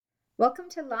Welcome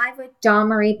to Live with Dawn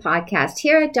Marie podcast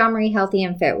here at Dawn Marie Healthy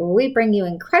and Fit, where we bring you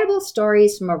incredible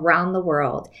stories from around the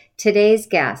world. Today's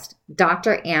guest,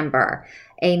 Dr. Amber,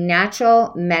 a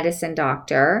natural medicine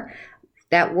doctor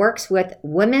that works with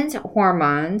women's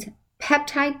hormones,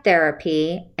 peptide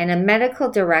therapy, and a medical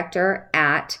director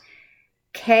at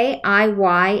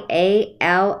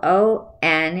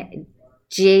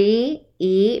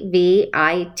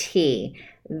KIYALONGEVIT.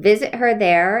 Visit her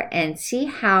there and see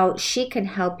how she can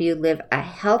help you live a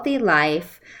healthy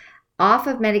life off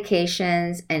of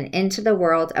medications and into the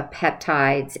world of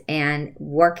peptides and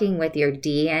working with your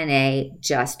DNA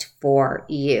just for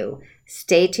you.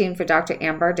 Stay tuned for Dr.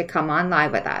 Amber to come on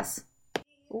live with us.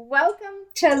 Welcome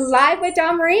to Live with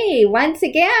Dawn Marie. Once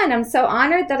again, I'm so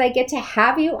honored that I get to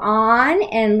have you on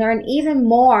and learn even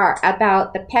more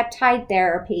about the peptide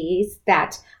therapies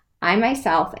that I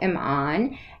myself am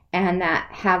on and that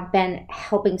have been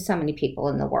helping so many people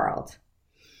in the world.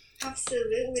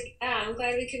 Absolutely. Yeah, I'm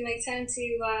glad we can make time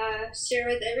to share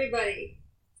with everybody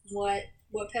what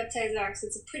peptides are, because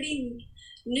it's a pretty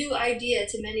new idea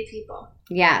to many people.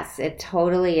 Yes, it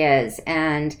totally is.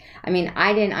 And I mean,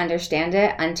 I didn't understand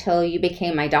it until you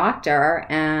became my doctor,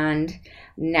 and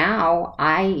now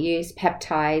I use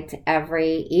peptides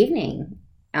every evening.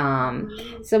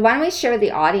 So why don't we share with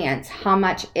the audience how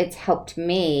much it's helped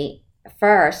me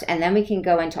first, and then we can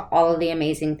go into all of the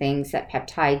amazing things that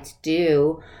peptides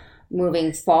do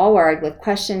moving forward with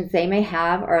questions they may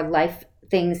have or life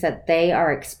things that they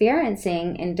are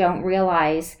experiencing and don't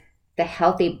realize the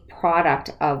healthy product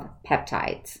of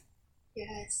peptides.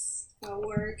 Yes, how it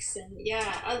works. And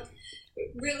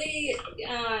really,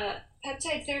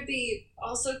 peptide therapy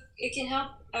also, it can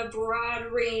help a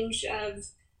broad range of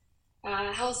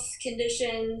health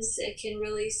conditions. It can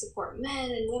really support men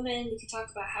and women. We can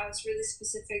talk about how it's really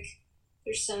specific.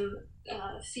 There's some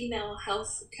female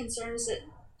health concerns that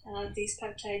these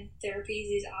peptide therapies,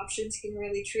 these options can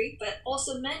really treat, but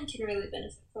also men can really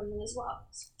benefit from them as well.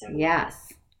 So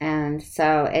yes. And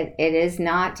so it is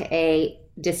not a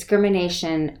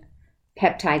discrimination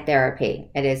peptide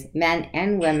therapy. It is men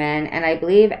and women. And I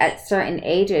believe at certain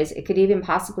ages, it could even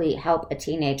possibly help a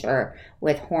teenager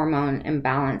with hormone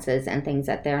imbalances and things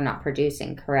that they're not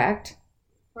producing, correct?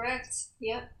 Correct.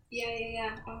 Yep.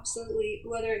 Yeah. Absolutely.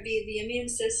 Whether it be the immune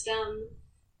system,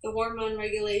 the hormone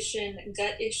regulation,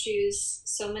 gut issues.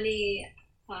 So many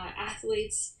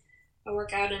athletes, I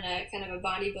work out in a kind of a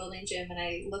bodybuilding gym, and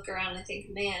I look around and I think,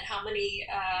 man, how many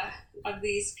of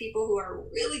these people who are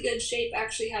really good shape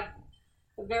actually have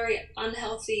a very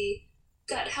unhealthy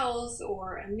gut health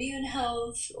or immune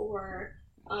health or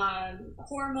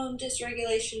hormone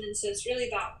dysregulation. And so it's really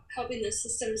about helping the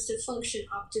systems to function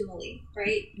optimally,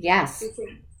 right? Yes.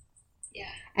 Yeah.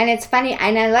 And it's funny,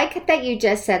 and I like that you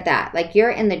just said that. Like,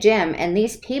 you're in the gym, and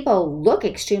these people look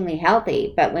extremely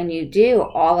healthy, but when you do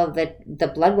all of the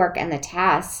blood work and the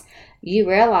tests, you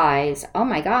realize, oh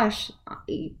my gosh,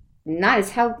 not as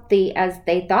healthy as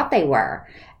they thought they were.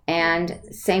 And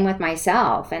same with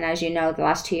myself. And as you know, the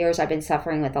last 2 years I've been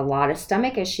suffering with a lot of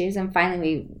stomach issues, and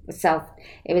finally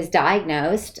it was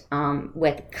diagnosed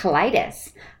with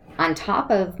colitis on top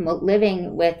of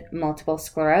living with multiple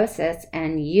sclerosis.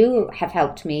 And you have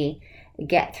helped me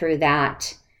get through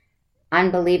that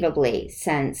unbelievably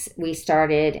since we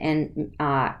started in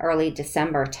early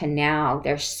December to now.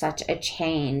 There's such a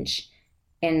change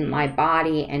in my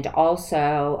body, and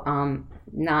also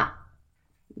not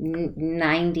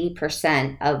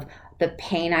 90% of the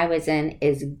pain I was in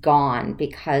is gone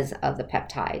because of the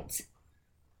peptides.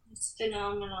 It's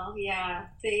phenomenal. Yeah.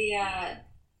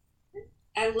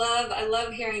 I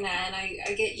love hearing that, and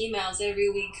I get emails every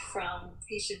week from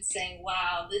patients saying,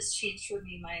 wow, this changed for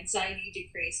me. My anxiety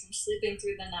decreased. I'm sleeping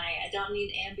through the night. I don't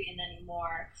need Ambien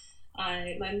anymore.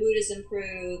 My mood is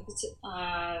improved.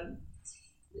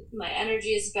 My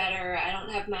energy is better. I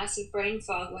don't have massive brain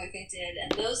fog like I did.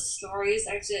 And those stories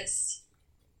are just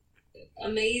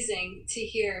amazing to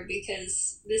hear,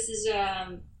 because this is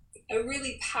a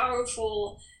really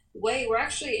powerful way.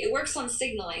 It works on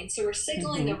signaling. So we're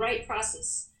signaling the right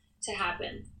process to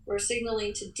happen. We're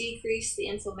signaling to decrease the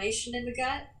inflammation in the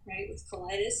gut, right? With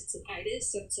colitis, it's an itis,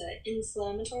 so it's an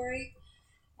inflammatory.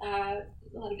 A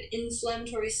lot of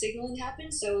inflammatory signaling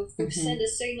happens. So if we send a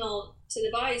signal to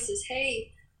the body that says,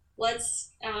 hey,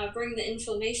 let's bring the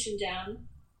inflammation down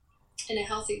in a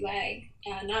healthy way,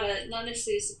 not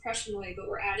necessarily a suppression way, but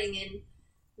we're adding in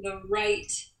the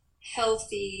right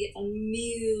healthy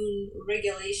immune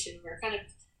regulation. We're kind of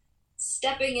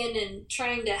stepping in and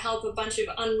trying to help a bunch of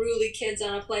unruly kids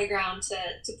on a playground to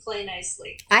play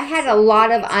nicely. I had a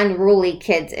lot of unruly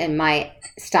kids in my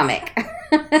stomach.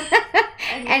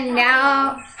 and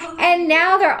now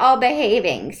they're all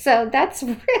behaving. So that's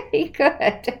really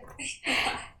good.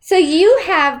 So you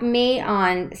have me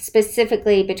on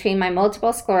specifically between my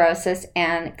multiple sclerosis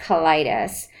and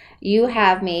colitis. You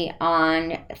have me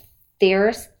on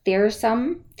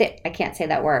thirsum. I can't say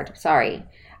that word. Sorry.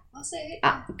 I'll say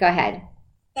it. Go ahead.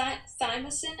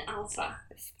 Thymosin alpha.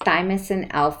 Thymosin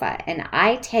alpha. And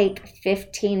I take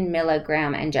 15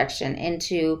 milligram injection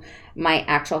into my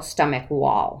actual stomach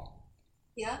wall.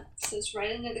 Yeah. So it's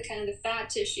right into the kind of the fat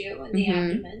tissue in the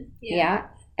abdomen. Yeah.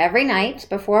 Every night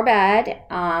before bed.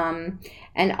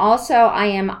 And also I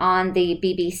am on the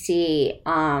BBC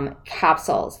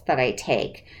capsules that I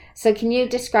take. So can you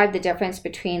describe the difference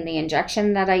between the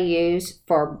injection that I use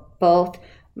for both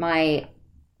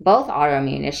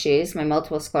autoimmune issues, my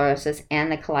multiple sclerosis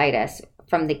and the colitis,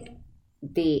 from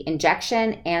the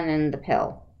injection and in the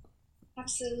pill?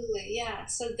 Absolutely, yeah.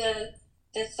 So the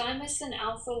thymosin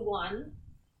alpha 1,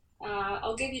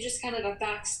 I'll give you just kind of a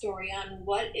backstory on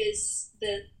what is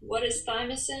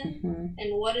thymosin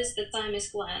and what is the thymus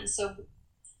gland. So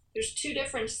there's two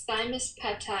different thymus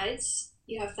peptides.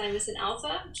 You have thymosin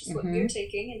alpha, which is what you're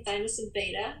taking, and thymosin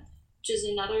beta, which is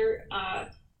another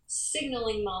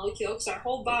signaling molecule, because our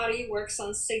whole body works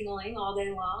on signaling all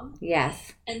day long.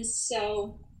 Yes. And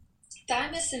so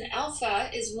thymosin alpha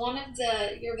is one of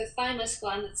you have a thymus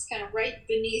gland that's kind of right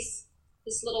beneath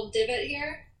this little divot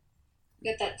here.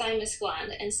 You got that thymus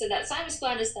gland. And so that thymus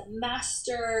gland is the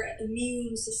master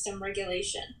immune system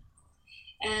regulation.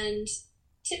 And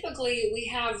typically we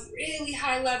have really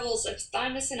high levels of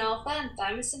thymosin alpha and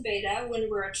thymosin beta when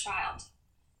we're a child.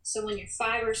 So when you're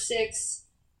 5 or 6,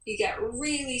 you get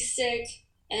really sick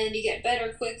and you get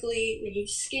better quickly. When you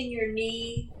skin your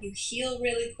knee, you heal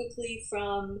really quickly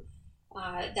from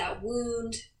that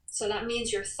wound. So that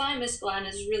means your thymus gland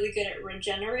is really good at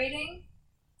regenerating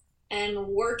and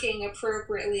working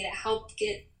appropriately to help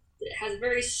it has a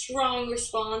very strong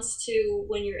response to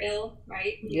when you're ill,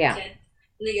 right? When you're a kid,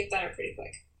 and they get better pretty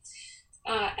quick.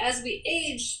 As we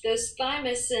age, those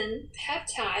thymosin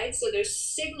peptides, so there's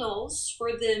signals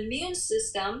for the immune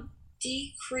system,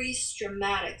 decrease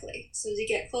dramatically. So as you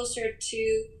get closer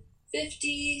to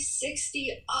 50,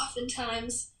 60,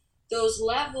 oftentimes those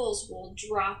levels will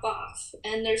drop off.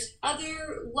 And there's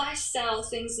other lifestyle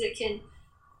things that can,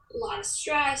 a lot of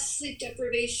stress, sleep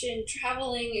deprivation,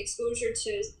 traveling, exposure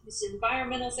to these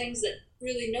environmental things that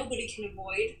really nobody can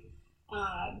avoid.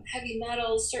 Heavy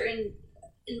metals, certain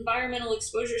environmental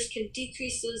exposures can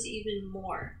decrease those even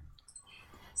more.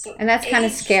 So and that's kind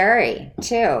of scary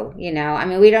too, I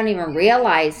mean, we don't even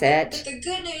realize it. But the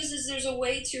good news is there's a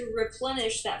way to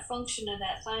replenish that function of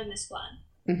that thymus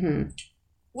gland.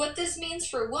 What this means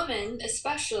for women,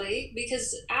 especially,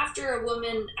 because after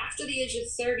the age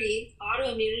of 30,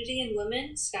 autoimmunity in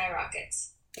women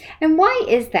skyrockets. And why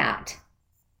is that?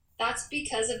 That's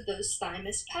because of those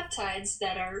thymus peptides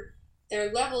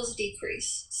their levels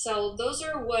decrease. So those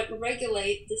are what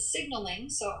regulate the signaling.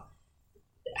 So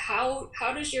how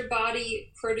does your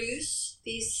body produce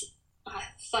these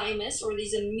thymus or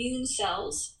these immune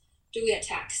cells? Do we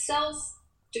attack self?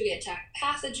 Do we attack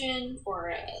pathogen or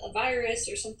a virus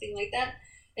or something like that?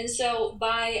 And so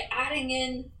by adding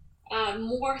in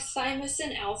more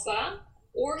thymosin alpha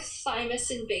or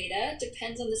thymosin beta,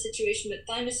 depends on the situation,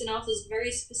 but thymosin alpha is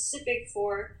very specific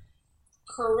for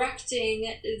correcting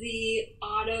the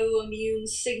autoimmune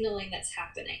signaling that's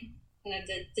happening. And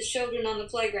the children on the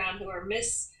playground who are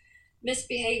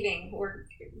misbehaving, we're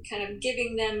kind of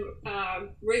giving them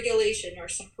regulation or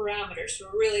some parameters.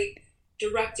 We're really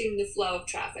directing the flow of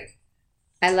traffic.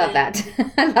 I love that.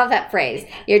 I love that phrase.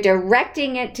 You're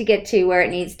directing it to get to where it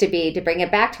needs to be, to bring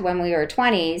it back to when we were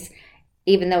 20s,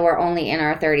 even though we're only in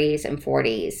our 30s and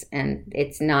 40s and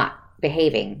it's not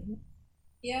behaving.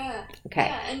 Yeah. Okay.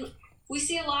 Yeah, and we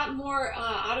see a lot more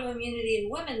autoimmunity in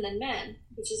women than men,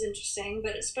 which is interesting,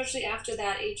 but especially after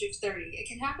that age of 30. It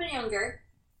can happen younger,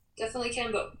 definitely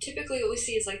can, but typically what we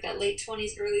see is like that late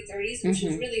 20s, early 30s, which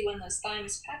is really when those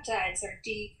thymus peptides are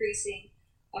decreasing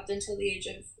up until the age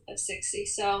of 60.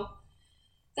 So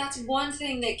that's one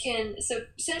thing that can, so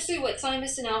essentially what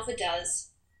thymosin alpha does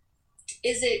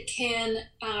is it can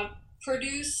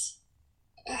produce,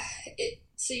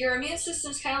 so your immune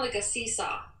system's kind of like a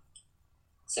seesaw.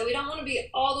 So we don't want to be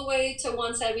all the way to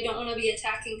one side. We don't want to be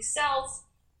attacking self.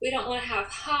 We don't want to have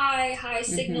high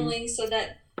signaling so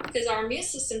that, because our immune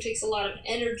system takes a lot of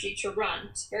energy to run.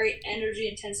 It's a very energy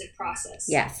intensive process.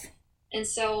 Yes. And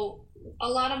so a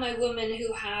lot of my women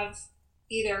who have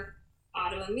either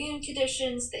autoimmune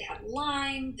conditions, they have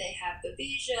Lyme, they have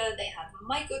babesia, they have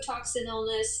mycotoxin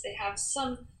illness, they have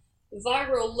some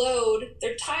viral load.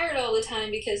 They're tired all the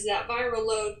time because that viral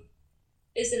load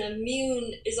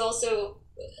is also,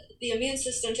 the immune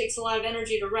system takes a lot of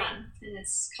energy to run, and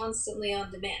it's constantly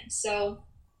on demand. So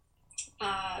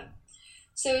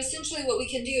essentially what we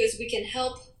can do is we can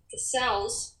help the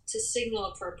cells to signal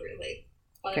appropriately,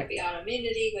 whether it be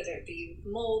autoimmunity, whether it be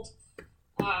mold,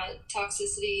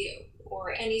 toxicity,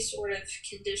 or any sort of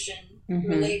condition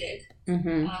related.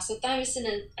 So thymosin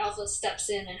and alpha steps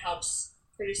in and helps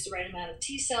produce the right amount of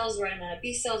T cells, the right amount of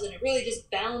B cells, and it really just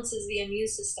balances the immune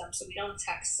system so we don't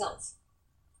attack self.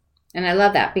 And I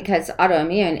love that, because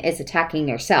autoimmune is attacking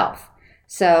yourself.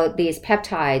 So these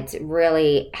peptides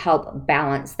really help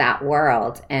balance that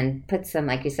world and puts them,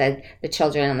 like you said, the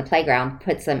children on the playground,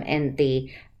 puts them in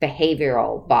the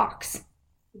behavioral box,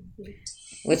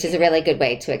 which is a really good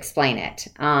way to explain it.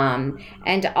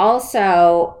 And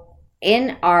also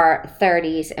in our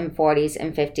 30s and 40s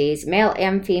and 50s, male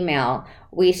and female,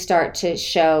 we start to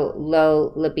show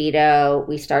low libido.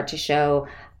 We start to show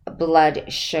blood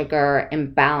sugar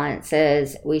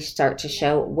imbalances. We start to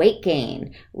show weight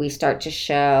gain. We start to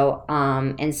show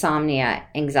insomnia,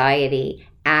 anxiety,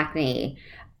 acne,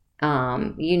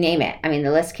 you name it. I mean,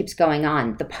 the list keeps going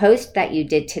on. The post that you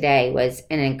did today was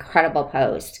an incredible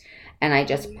post, and I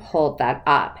just pulled that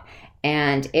up,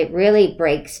 and it really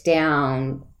breaks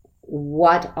down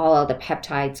what all of the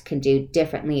peptides can do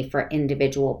differently for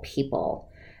individual people.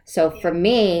 So for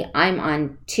me, I'm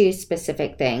on two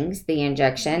specific things, the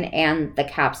injection and the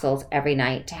capsules every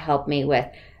night, to help me with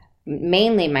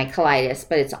mainly my colitis,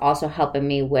 but it's also helping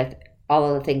me with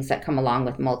all of the things that come along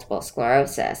with multiple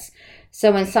sclerosis.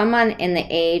 So when someone in the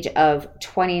age of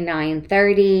 29,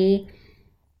 30,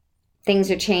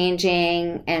 things are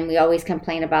changing, and we always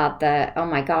complain about oh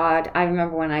my God, I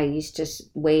remember when I used to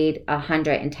weigh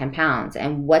 110 pounds,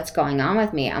 and what's going on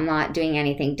with me? I'm not doing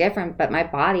anything different, but my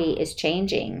body is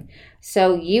changing.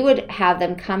 So you would have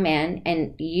them come in,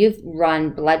 and you've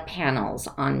run blood panels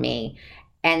on me,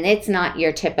 and it's not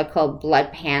your typical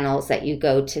blood panels that you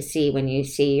go to see when you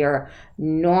see your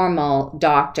normal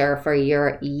doctor for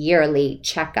your yearly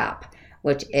checkup,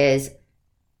 which is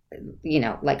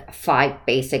like 5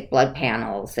 basic blood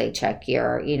panels. They check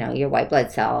your white blood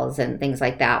cells and things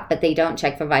like that, but they don't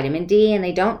check for vitamin D, and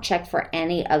they don't check for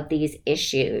any of these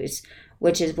issues,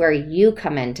 which is where you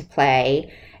come into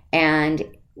play. And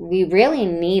we really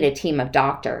need a team of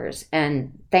doctors,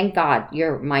 and thank God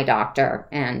you're my doctor,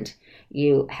 and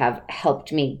you have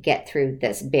helped me get through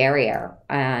this barrier.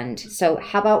 And so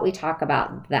how about we talk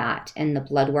about that and the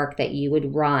blood work that you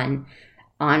would run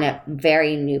on a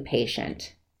very new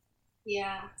patient?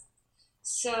 Yeah.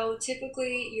 So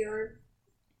typically you're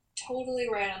totally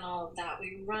right on all of that.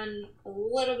 We run a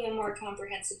little bit more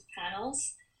comprehensive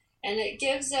panels, and it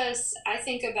gives us, I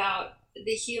think about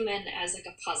the human as like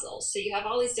a puzzle. So you have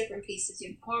all these different pieces. You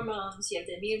have hormones, you have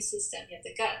the immune system, you have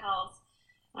the gut health,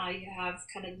 you have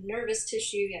kind of nervous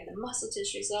tissue, you have the muscle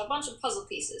tissue, so a bunch of puzzle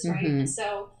pieces, right? And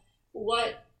so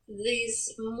what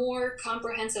these more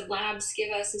comprehensive labs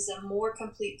give us is a more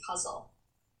complete puzzle.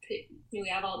 We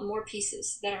have more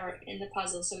pieces that are in the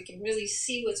puzzle, so we can really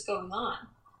see what's going on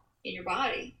in your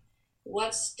body.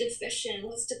 What's deficient,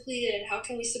 what's depleted, how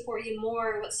can we support you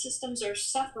more, what systems are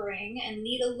suffering and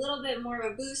need a little bit more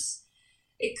of a boost.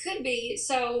 It could be.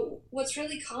 So what's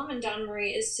really common, Dawn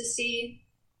Marie, is to see,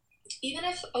 even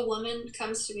if a woman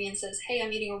comes to me and says, hey,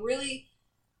 I'm eating a really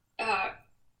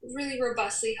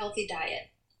robustly healthy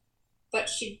diet, but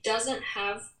she doesn't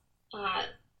have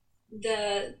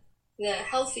the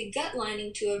healthy gut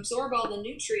lining to absorb all the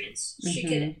nutrients, she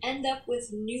could end up with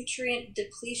nutrient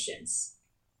depletions.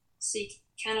 So you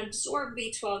can absorb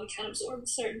B12, you can absorb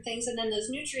certain things, and then those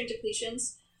nutrient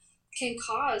depletions can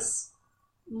cause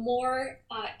more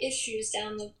issues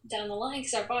down the line,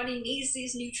 because our body needs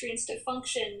these nutrients to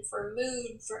function for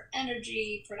mood, for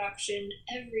energy production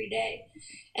every day.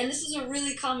 And this is a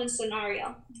really common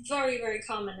scenario, very, very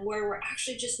common, where we're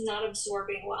actually just not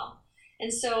absorbing well.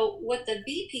 And so what the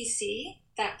BPC,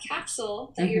 that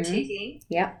capsule that you're taking,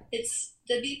 it's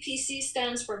the BPC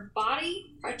stands for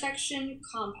Body Protection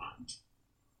Compound.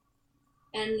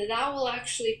 And that will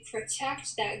actually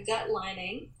protect that gut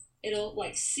lining. It'll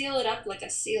like seal it up like a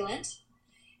sealant.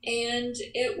 And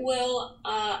it will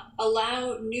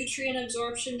allow nutrient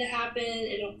absorption to happen.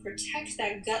 It'll protect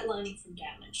that gut lining from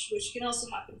damage, which can also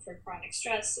happen for chronic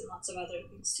stress and lots of other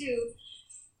things too.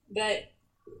 But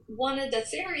one of the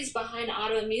theories behind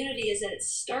autoimmunity is that it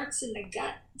starts in the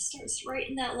gut. It starts right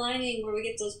in that lining where we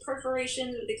get those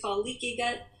perforations, what they call leaky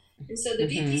gut. And so the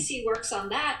VPC works on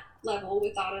that level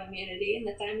with autoimmunity, and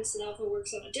the thymosin alpha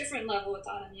works on a different level with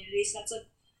autoimmunity. So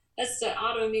that's the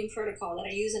autoimmune protocol that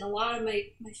I use in a lot of my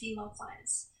female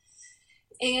clients.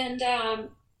 And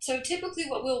so typically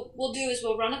what we'll do is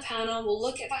we'll run a panel, we'll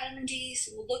look at vitamin D,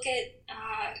 so we'll look at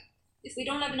if we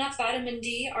don't have enough vitamin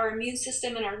D, our immune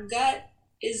system and our gut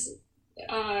is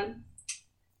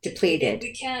depleted.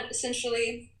 We can't,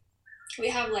 essentially, we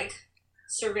have like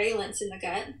surveillance in the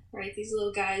gut, right? These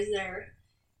little guys that are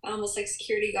almost like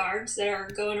security guards that are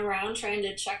going around trying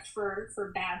to check for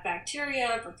bad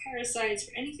bacteria, for parasites,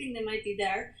 for anything that might be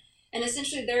there. And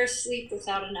essentially they're asleep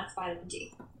without enough vitamin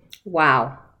D.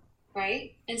 Wow.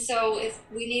 Right? And so if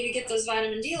we need to get those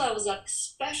vitamin D levels up,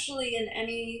 especially in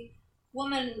any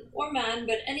woman or man,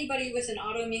 but anybody with an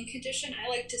autoimmune condition, I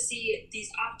like to see these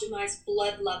optimized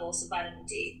blood levels of vitamin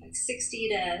D, like 60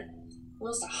 to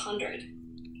almost 100.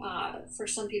 For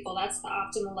some people, that's the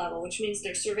optimal level, which means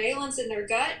their surveillance in their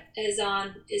gut is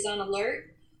on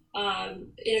alert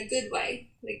in a good way.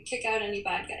 They kick out any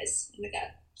bad guys in the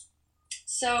gut.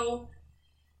 So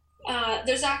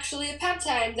there's actually a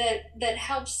peptide that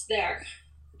helps there.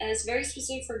 And it's very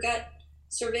specific for gut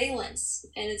surveillance,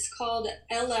 and it's called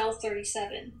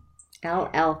LL37.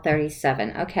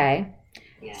 LL37, okay.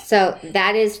 Yeah. So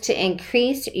that is to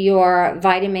increase your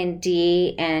vitamin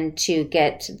D and to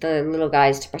get the little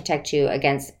guys to protect you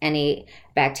against any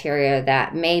bacteria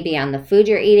that may be on the food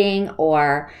you're eating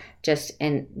or just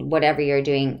in whatever you're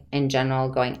doing in general,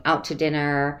 going out to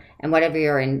dinner and whatever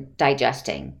you're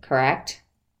digesting, correct?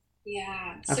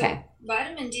 Yeah. Okay. So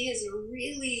vitamin D is a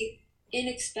really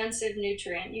inexpensive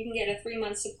nutrient. You can get a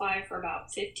 3-month supply for about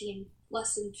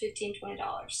less than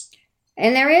 $20.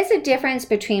 And there is a difference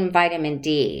between vitamin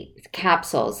D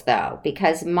capsules, though,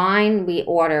 because mine we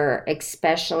order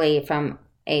especially from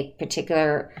a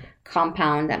particular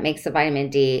compound that makes the vitamin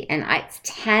D, and it's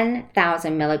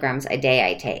 10,000 milligrams a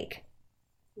day I take.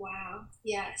 Wow.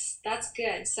 Yes, that's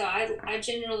good. So I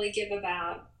generally give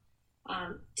about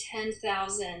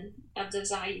 10,000 of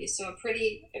those IU, so a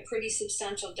pretty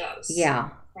substantial dose.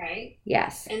 Yeah. Right?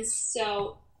 Yes. And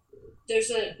so there's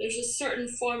a certain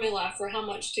formula for how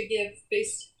much to give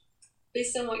based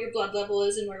on what your blood level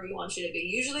is and where we want you to be.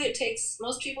 Usually it takes,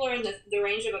 most people are in the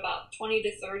range of about 20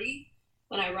 to 30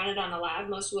 when I run it on a lab,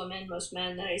 most women, most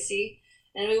men that I see.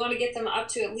 And we want to get them up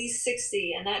to at least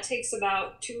 60, and that takes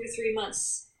about 2 to 3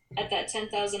 months at that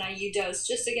 10,000 IU dose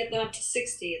just to get them up to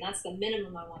 60, and that's the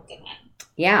minimum I want them at.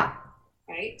 Yeah.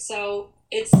 Right? So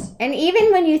it's... And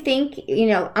even when you think,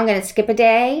 I'm going to skip a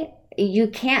day, you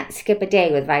can't skip a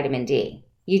day with vitamin D.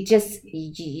 You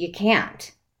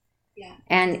can't. Yeah.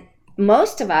 And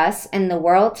most of us in the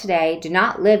world today do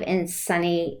not live in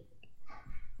sunny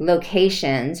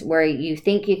locations where you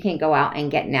think you can go out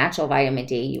and get natural vitamin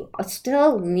D. You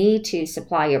still need to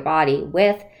supply your body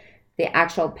with the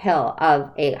actual pill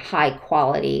of a high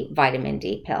quality vitamin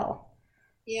D pill.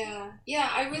 Yeah,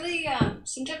 I really,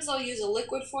 sometimes I'll use a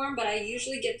liquid form, but I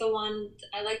usually get the one,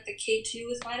 I like the K2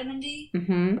 with vitamin D.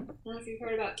 Mm-hmm. I don't know if you've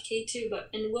heard about K2, but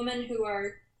in women who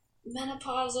are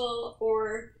menopausal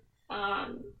or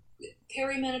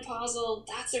perimenopausal,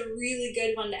 that's a really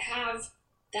good one to have.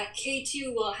 That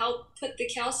K2 will help put the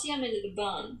calcium into the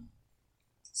bone.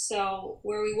 So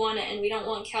where we want it, and we don't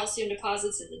want calcium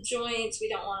deposits in the joints, we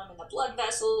don't want them in the blood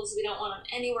vessels, we don't want them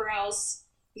anywhere else.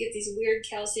 You get these weird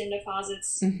calcium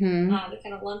deposits, Mm-hmm. The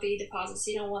kind of lumpy deposits.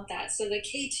 You don't want that. So the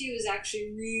K2 is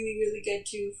actually really, really good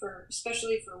too,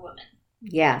 especially for women.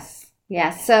 Yes.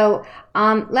 So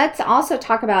let's also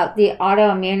talk about the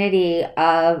autoimmunity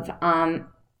of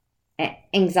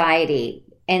anxiety.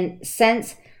 And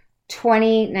since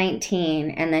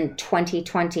 2019 and then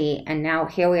 2020, and now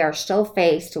here we are still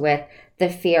faced with the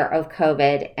fear of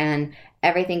COVID and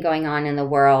everything going on in the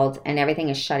world and everything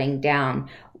is shutting down.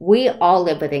 We all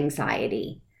live with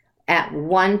anxiety at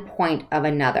one point of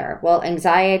another. Well,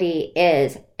 anxiety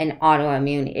is an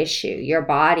autoimmune issue. Your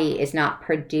body is not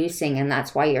producing, and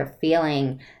that's why you're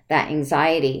feeling that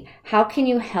anxiety. How can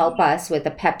you help us with the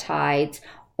peptides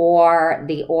or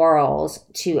the orals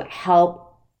to help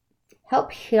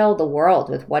heal the world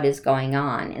with what is going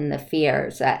on and the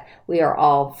fears that we are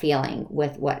all feeling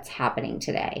with what's happening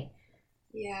today?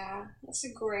 Yeah, that's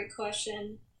a great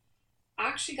question. I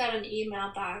actually got an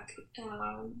email back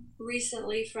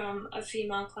recently from a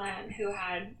female client who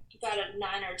had about a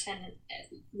 9 or 10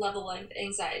 level of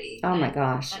anxiety. Oh my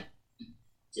gosh.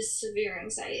 Just severe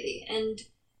anxiety. And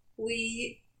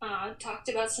we talked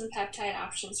about some peptide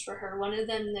options for her. One of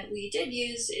them that we did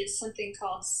use is something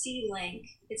called C-Link.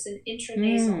 It's an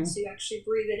intranasal, so you actually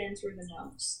breathe it in through the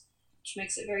nose, which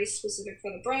makes it very specific for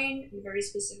the brain and very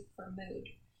specific for mood.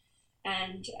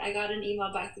 And I got an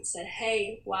email back that said,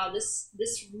 "Hey, wow, this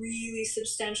really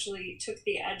substantially took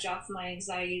the edge off my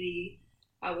anxiety.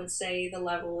 I would say the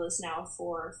level is now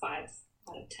 4 or 5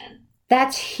 out of 10."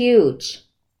 That's huge.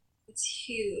 It's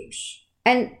huge.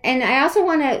 And I also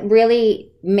want to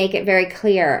really make it very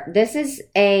clear. This is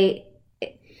a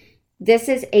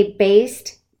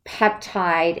based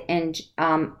peptide and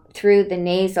through the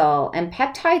nasal, and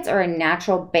peptides are a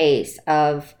natural base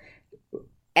of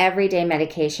everyday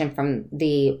medication from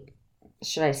the,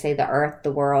 should I say, the earth,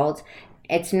 the world.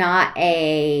 It's not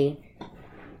a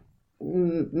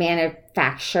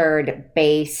manufactured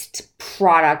based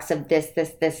products of this,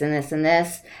 and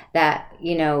this that,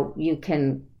 you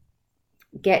can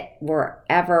get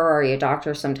wherever, or your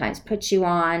doctor sometimes puts you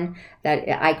on, that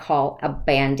I call a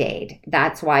band-aid.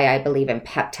 That's why I believe in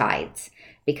peptides,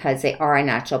 because they are a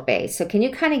natural base. So can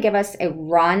you kind of give us a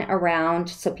run around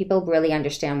so people really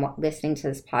understand what listening to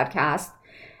this podcast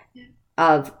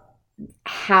of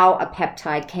how a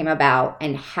peptide came about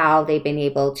and how they've been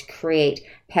able to create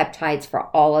peptides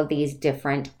for all of these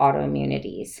different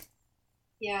autoimmunities?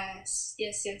 Yes.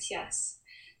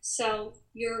 So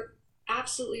you're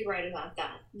absolutely right about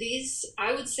that.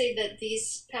 I would say that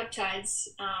these peptides,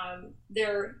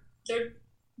 they're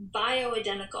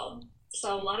bioidentical.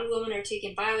 So a lot of women are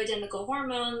taking bioidentical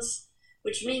hormones,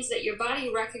 which means that your body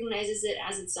recognizes it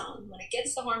as its own. When it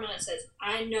gets the hormone, it says,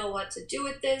 "I know what to do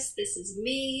with this. This is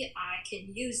me. I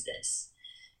can use this."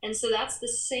 And so that's the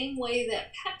same way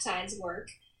that peptides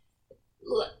work.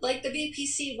 Like the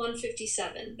BPC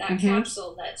 157, that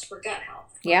capsule that's for gut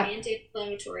health, for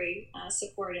anti-inflammatory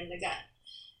support in the gut.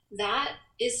 That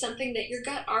is something that your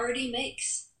gut already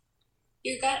makes.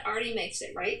 Your gut already makes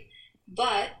it, right?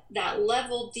 But that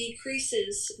level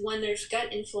decreases when there's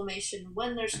gut inflammation,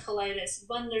 when there's colitis,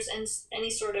 when there's any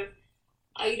sort of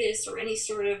itis or any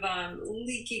sort of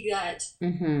leaky gut.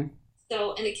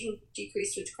 So, and it can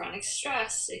decrease with chronic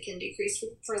stress. It can decrease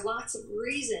for lots of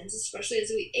reasons, especially as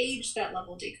we age, that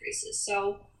level decreases.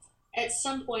 So at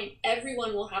some point,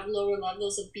 everyone will have lower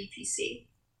levels of BPC,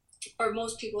 or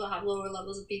most people will have lower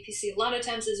levels of BPC. A lot of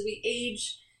times as we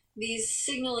age, these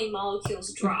signaling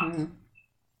molecules drop,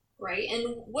 right?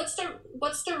 And what's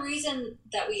the reason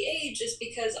that we age is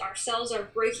because our cells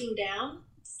are breaking down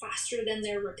faster than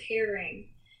they're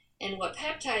repairing. And what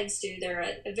peptides do, they're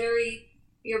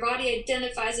your body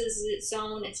identifies it as its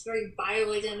own. It's very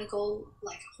bioidentical,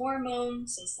 like a hormone,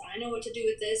 says, "I know what to do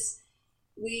with this."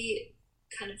 We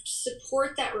kind of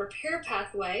support that repair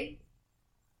pathway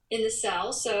in the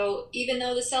cell. So even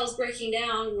though the cell's breaking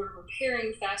down, we're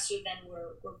repairing faster than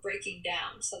we're breaking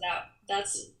down. So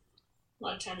that's, a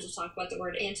lot of times we'll talk about the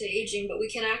word anti-aging, but we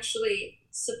can actually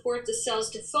support the cells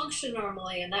to function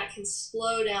normally, and that can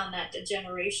slow down that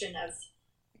degeneration of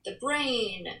the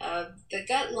brain, of the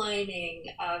gut lining,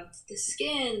 of the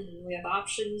skin. We have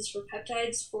options for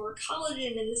peptides for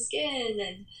collagen in the skin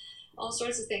and all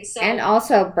sorts of things. So, and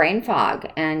also brain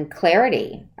fog and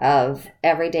clarity of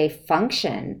everyday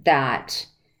function that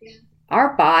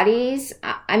our bodies,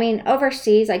 I mean,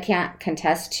 overseas, I can't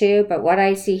contest to, but what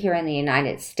I see here in the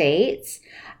United States,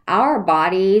 our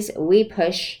bodies, we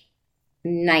push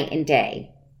night and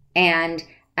day. And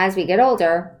as we get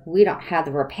older, we don't have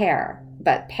the repair,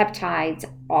 but peptides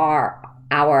are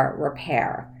our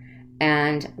repair.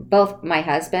 And both my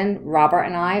husband, Robert,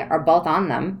 and I are both on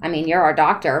them. I mean, you're our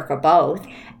doctor for both.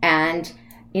 And,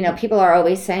 people are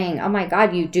always saying, "Oh my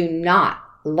God, you do not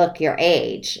look your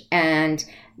age." And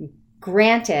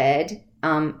granted,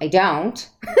 I don't,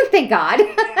 thank God.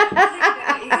 You're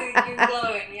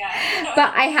glowing, yeah.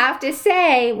 But I have to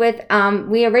say,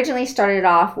 we originally started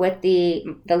off with the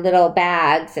little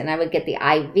bags, and I would get the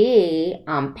IV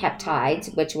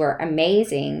peptides, which were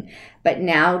amazing. But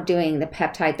now doing the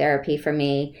peptide therapy for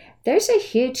me, there's a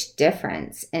huge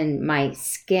difference in my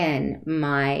skin,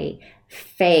 my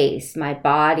face, my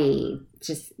body,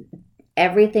 just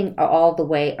everything all the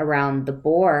way around the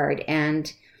board.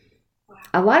 And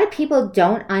a lot of people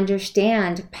don't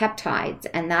understand peptides,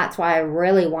 and that's why I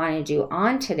really wanted you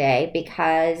on today,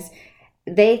 because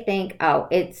they think, oh,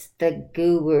 it's the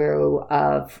guru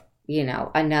of,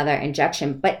 another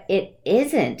injection, but it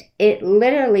isn't. It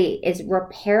literally is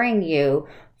repairing you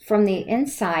from the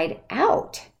inside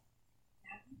out.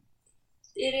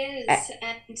 It is,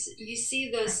 and you see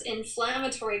those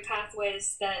inflammatory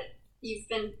pathways that you've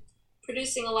been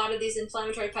producing a lot of these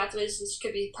inflammatory pathways, which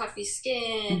could be puffy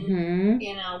skin,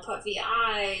 puffy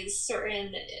eyes,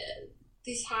 certain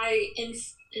these high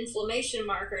inflammation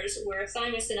markers, where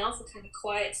thymosin alpha kind of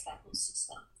quiets that whole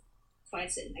system,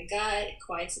 quiets it in the gut, it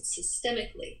quiets it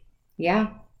systemically.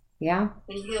 Yeah, Yeah.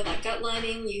 When you heal that gut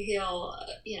lining, you heal,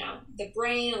 the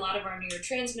brain. A lot of our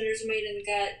neurotransmitters are made in the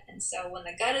gut. And so when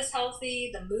the gut is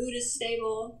healthy, the mood is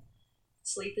stable,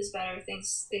 sleep is better,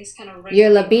 things kind of regulate.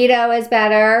 Your libido is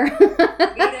better.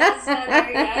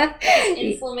 Yeah.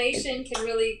 Inflammation can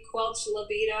really quelch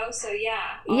libido. So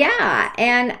yeah. Yeah,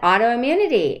 and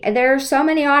autoimmunity. There are so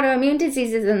many autoimmune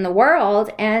diseases in the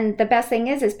world, and the best thing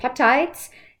is peptides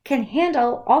can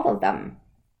handle all of them.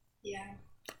 Yeah.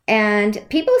 And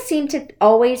people seem to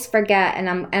always forget, and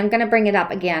I'm going to bring it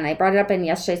up again. I brought it up in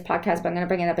yesterday's podcast, but I'm going to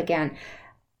bring it up again.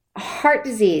 Heart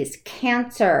disease,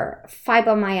 cancer,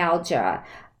 fibromyalgia,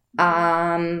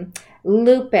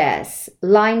 lupus,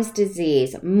 Lyme's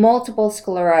disease, multiple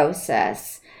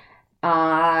sclerosis.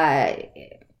 Help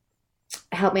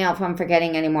me out if I'm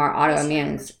forgetting any more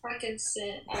autoimmunes.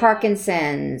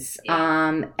 Parkinson's,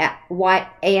 ASL,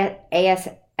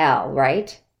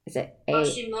 right? Is it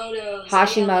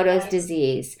Hashimoto's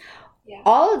disease? Yeah.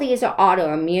 All of these are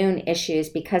autoimmune issues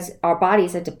because our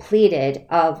bodies are depleted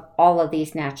of all of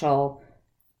these natural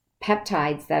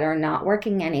peptides that are not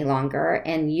working any longer,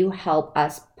 and you help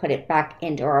us put it back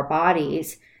into our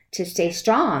bodies to stay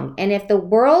strong. And if the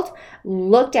world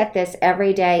looked at this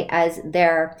every day as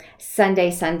their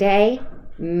Sunday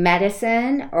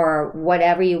medicine, or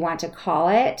whatever you want to call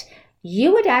it,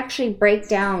 you would actually break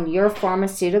down your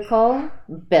pharmaceutical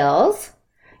bills.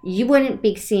 You wouldn't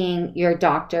be seeing your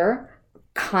doctor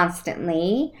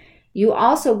constantly. You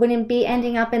also wouldn't be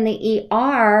ending up in the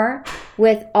ER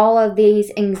with all of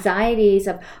these anxieties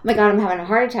of, oh my God, I'm having a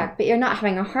heart attack. But you're not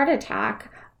having a heart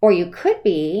attack, or you could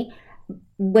be.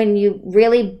 When you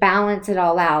really balance it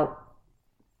all out,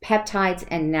 peptides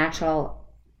and natural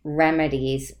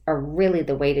remedies are really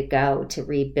the way to go to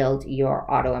rebuild your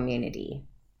autoimmunity.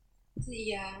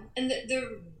 Yeah, and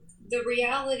the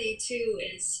reality too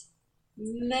is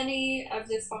many of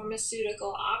the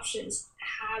pharmaceutical options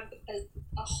have a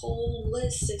whole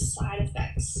list of side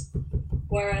effects,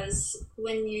 whereas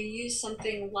when you use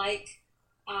something like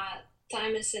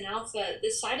thymosin alpha,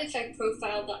 the side effect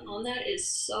profile on that is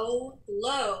so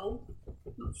low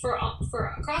for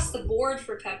across the board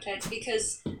for peptides,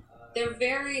 because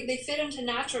they fit into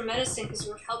natural medicine because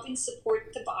we're helping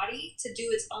support the body to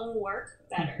do its own work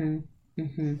better. Mm-hmm.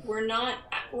 Mm-hmm. We're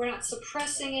not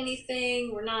suppressing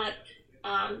anything. We're not.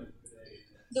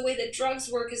 The way that drugs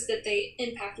work is that they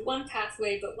impact one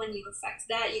pathway, but when you affect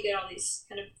that, you get all these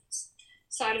kind of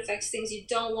side effects, things you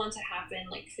don't want to happen,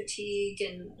 like fatigue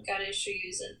and gut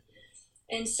issues,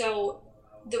 and so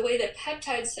the way that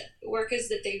peptides work is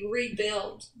that they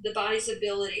rebuild the body's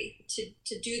ability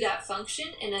to do that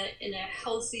function in a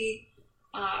healthy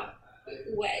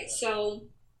way. So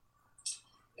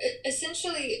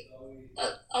essentially,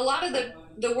 a lot of the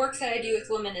work that I do with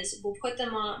women is we'll put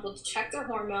them on, we'll check their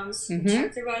hormones, mm-hmm. we'll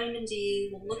check their vitamin D,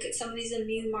 we'll look at some of these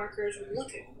immune markers, we'll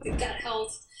look at the gut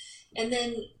health. And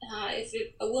then if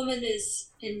a woman is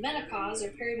in menopause or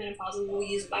perimenopausal, we'll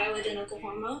use bioidentical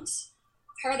hormones,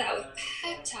 pair that with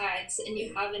peptides, and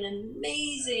you have an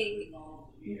amazing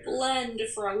blend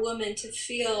for a woman to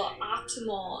feel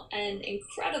optimal and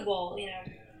incredible,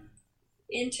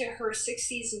 into her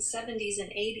 60s and 70s and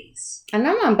 80s. And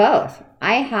I'm on both.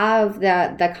 I have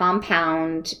the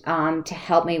compound to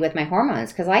help me with my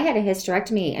hormones, because I had a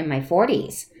hysterectomy in my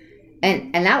 40s.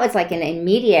 And that was like an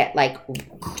immediate, like,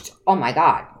 oh my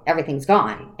God, everything's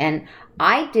gone. And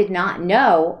I did not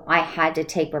know I had to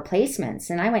take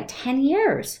replacements. And I went 10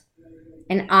 years.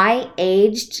 And I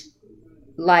aged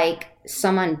like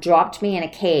someone dropped me in a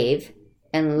cave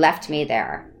and left me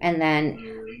there. And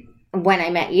then when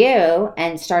I met you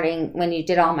and when you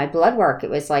did all my blood work, it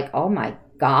was like, oh my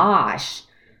gosh.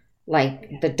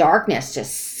 Like the darkness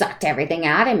just sucked everything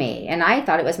out of me. And I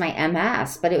thought it was my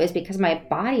MS, but it was because my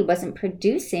body wasn't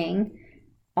producing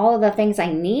all of the things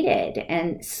I needed.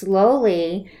 And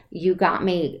slowly you got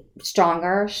me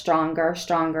stronger.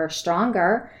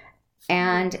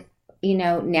 And,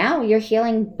 now you're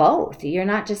healing both. You're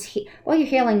not just, you're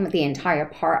healing the entire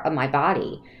part of my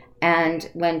body. And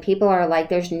when people are like,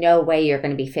 there's no way you're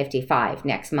going to be 55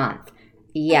 next month.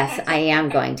 Yes, I am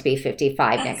going to be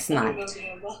 55 next month.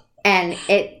 And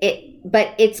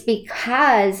but it's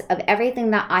because of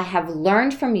everything that I have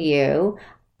learned from you,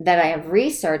 that I have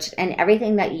researched, and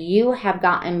everything that you have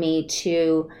gotten me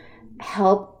to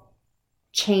help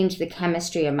change the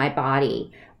chemistry of my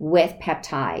body with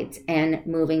peptides, and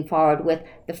moving forward with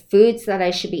the foods that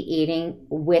I should be eating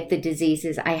with the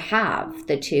diseases I have,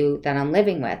 the two that I'm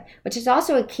living with, which is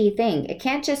also a key thing. It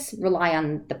can't just rely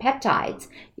on the peptides.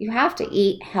 You have to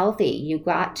eat healthy. You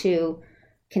got to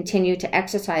continue to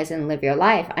exercise and live your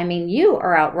life. I mean, you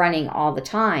are out running all the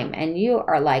time, and you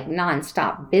are like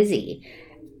nonstop busy.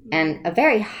 and a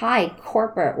very high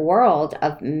corporate world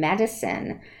of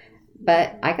medicine.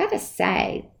 But I gotta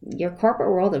say, your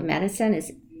corporate world of medicine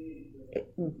is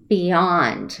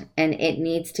beyond, and it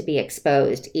needs to be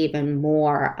exposed even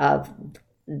more of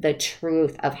the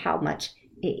truth of how much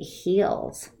it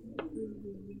heals.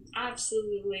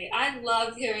 Absolutely. I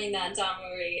love hearing that, Dawn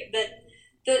Marie. That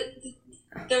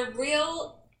the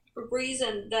real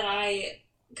reason that I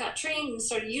got trained and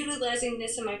started utilizing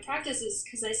this in my practice is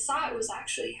because I saw it was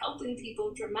actually helping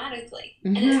people dramatically.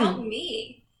 And it helped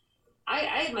me. I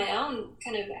had my own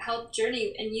kind of health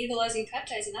journey in utilizing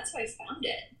peptides, and that's how I found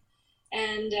it.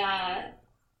 And,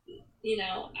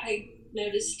 I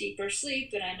noticed deeper sleep,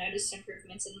 and I noticed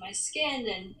improvements in my skin.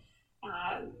 And,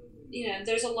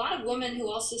 there's a lot of women who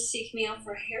also seek me out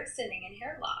for hair thinning and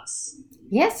hair loss.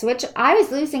 Yes, which I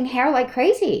was losing hair like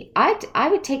crazy. I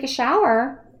would take a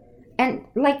shower and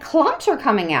like clumps were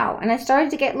coming out, and I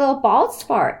started to get little bald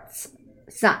spots.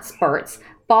 Not spurts,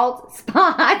 bald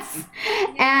spots.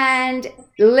 And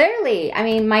literally, I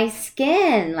mean, my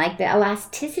skin, like the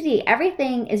elasticity,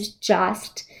 everything is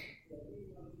just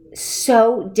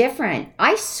so different.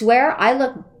 I swear I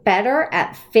look better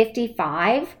at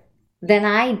 55 than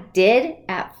I did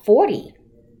at 40.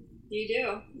 You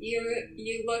do.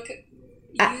 You look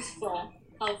youthful,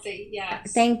 healthy.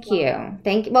 Yes. Thank you.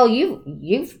 Well,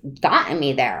 you've gotten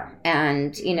me there,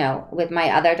 and with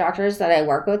my other doctors that I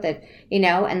work with, that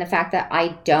and the fact that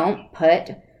I don't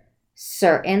put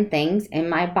certain things in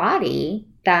my body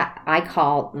that I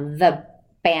call the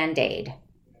Band-Aid.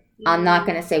 I'm not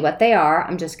going to say what they are.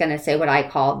 I'm just going to say what I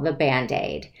call the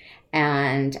Band-Aid.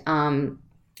 And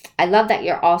I love that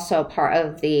you're also part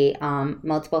of the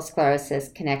Multiple Sclerosis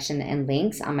Connection and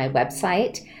Links on my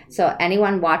website. So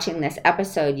anyone watching this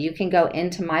episode, you can go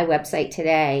into my website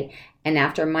today, and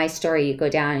after my story, you go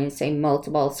down and you say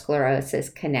Multiple Sclerosis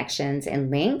Connections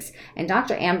and Links, and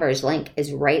Dr. Amber's link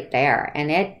is right there, and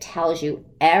it tells you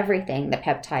everything the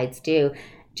peptides do.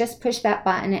 Just push that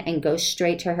button and go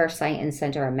straight to her site and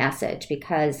send her a message,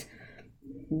 because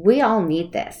we all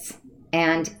need this.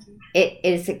 And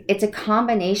it's a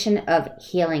combination of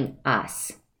healing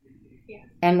us. Yeah.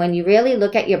 And when you really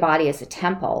look at your body as a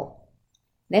temple,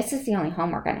 this is the only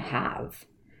home we're going to have.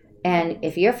 And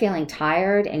if you're feeling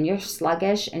tired and you're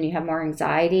sluggish and you have more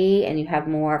anxiety and you have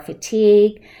more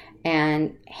fatigue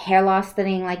and hair loss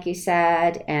thinning, like you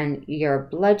said, and your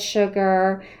blood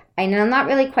sugar, and I'm not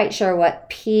really quite sure what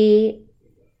PCO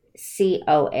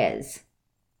is.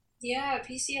 Yeah,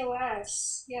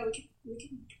 PCOS. Yeah, we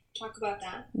can talk about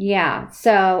that. Yeah.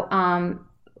 So,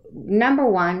 number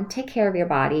one, take care of your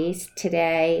bodies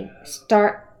today.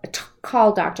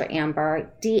 Call Dr.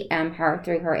 Amber, DM her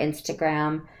through her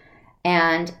Instagram,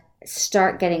 and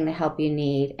start getting the help you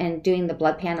need and doing the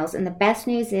blood panels. And the best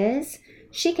news is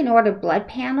she can order blood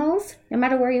panels no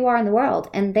matter where you are in the world,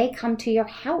 and they come to your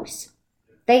house.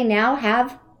 They now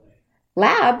have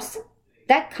labs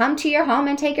that come to your home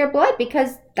and take your blood,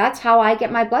 because that's how I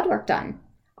get my blood work done.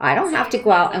 I don't have to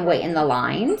go out and wait in the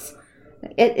lines.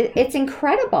 It's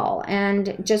incredible.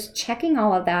 And just checking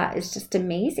all of that is just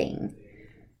amazing.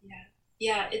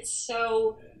 Yeah, it's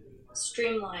so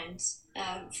streamlined.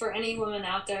 For any woman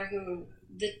out there who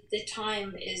the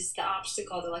time is the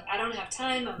obstacle, they're like, I don't have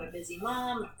time, I'm a busy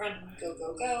mom, I'm running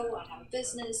go, I have a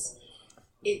business.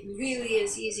 It really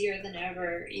is easier than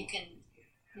ever. You can,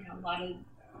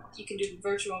 you can do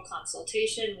virtual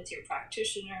consultation with your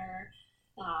practitioner.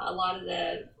 A lot of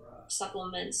the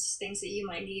supplements, things that you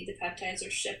might need, the peptides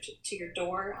are shipped to your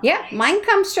door. Yeah, mine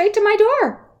comes straight to my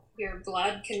door. Your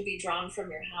blood can be drawn from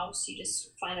your house. You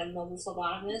just find a mobile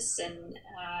phlebotomist, and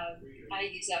I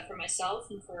use that for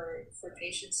myself and for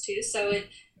patients too. So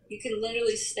you can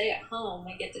literally stay at home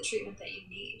and get the treatment that you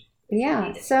need.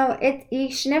 Yeah, so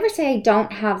you should never say I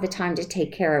don't have the time to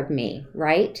take care of me,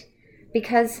 right?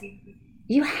 Because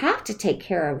you have to take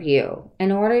care of you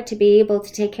in order to be able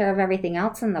to take care of everything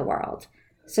else in the world.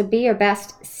 So be your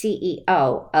best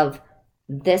CEO of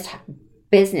this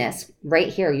business right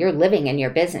here. You're living in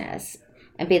your business,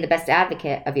 and be the best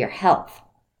advocate of your health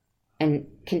and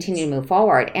continue to move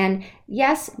forward. And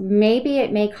yes, maybe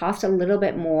it may cost a little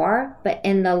bit more, but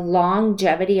in the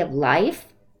longevity of life,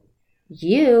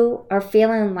 you are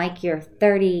feeling like you're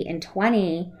 30 and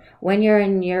 20 when you're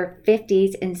in your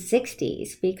 50s and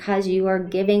 60s, because you are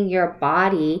giving your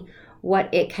body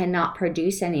what it cannot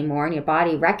produce anymore, and your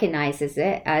body recognizes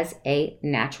it as a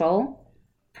natural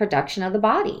production of the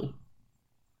body.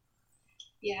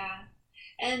 Yeah.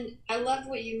 And I love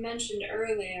what you mentioned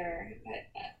earlier.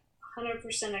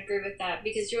 100% agree with that,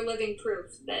 because you're living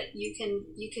proof that you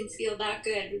can feel that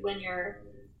good when you're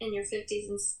in your 50s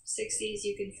and 60s.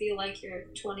 You can feel like you're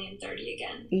 20 and 30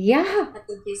 again. Yeah.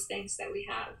 With these things that we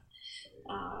have.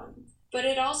 But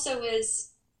it also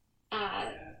is,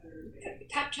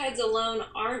 peptides alone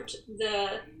aren't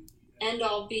the end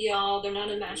all be all. They're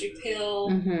not a magic pill,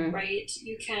 right?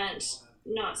 You can't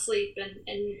not sleep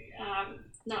and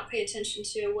not pay attention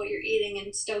to what you're eating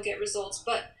and still get results.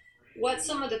 But what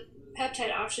some of the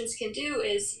peptide options can do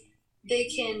is they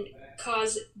can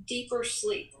cause deeper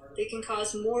sleep. They can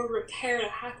cause more repair to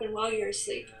happen while you're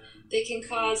asleep. They can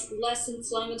cause less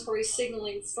inflammatory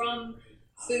signaling from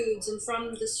foods and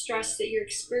from the stress that you're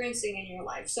experiencing in your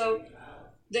life. So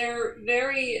they're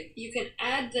very, you can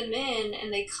add them in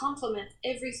and they complement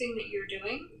everything that you're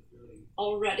doing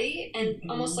already, and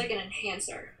almost like an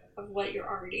enhancer of what you're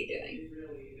already doing.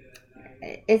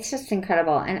 It's just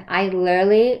incredible. And I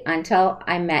literally, until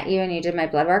I met you and you did my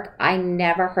blood work, I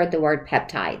never heard the word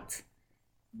peptides.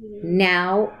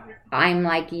 Now I'm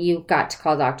like, you've got to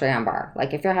call Dr. Ambar.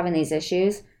 Like, if you're having these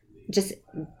issues, just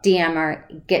DM her,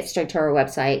 get straight to her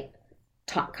website,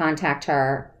 contact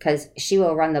her, because she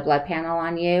will run the blood panel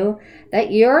on you.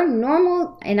 That you're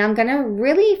normal, and I'm going to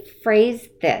really phrase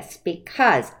this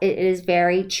because it is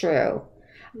very true.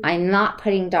 I'm not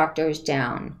putting doctors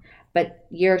down, but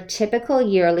your typical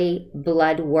yearly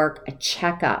blood work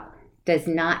checkup does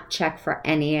not check for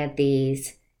any of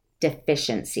these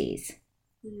deficiencies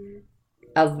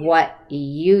of what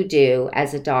you do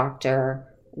as a doctor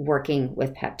working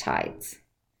with peptides.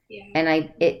 Yeah.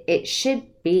 And it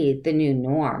should be the new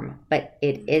norm, but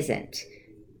it isn't.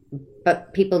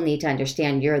 But people need to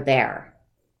understand you're there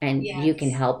and you can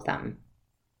help them.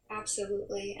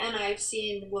 Absolutely. And I've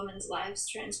seen women's lives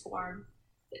transform.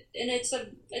 And it's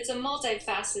a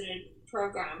multifaceted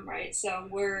program, right? So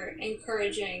we're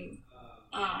encouraging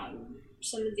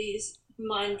some of these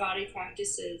mind-body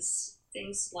practices,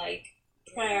 things like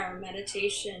prayer,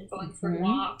 meditation, going for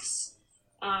walks.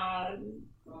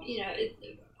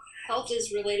 Health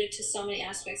is related to so many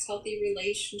aspects: healthy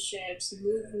relationships,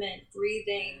 movement,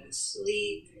 breathing,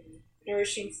 sleep,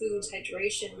 nourishing foods,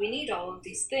 hydration. We need all of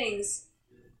these things,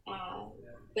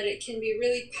 but it can be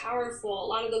really powerful. A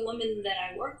lot of the women that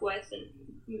I work with,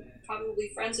 and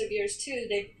probably friends of yours too,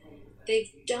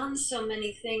 they've done so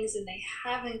many things and they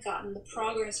haven't gotten the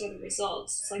progress or the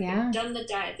results. It's like they've done the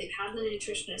diet, they've had the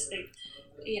nutritionist,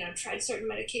 they've tried certain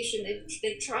medication,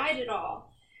 they've tried it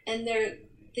all, and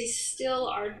they still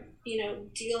are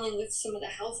dealing with some of the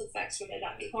health effects, whether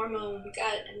that be hormone,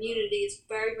 gut, immunity. It's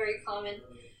very, very common,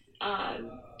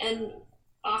 and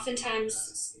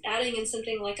oftentimes adding in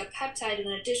something like a peptide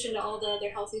in addition to all the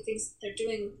other healthy things they're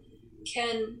doing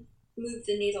can move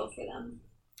the needle for them.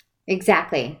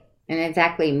 Exactly. And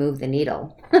exactly move the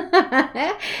needle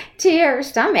to your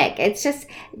stomach. It's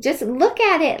just look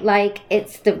at it like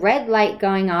it's the red light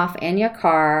going off in your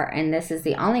car. And this is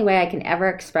the only way I can ever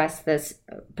express this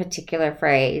particular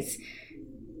phrase.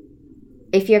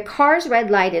 If your car's red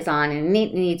light is on and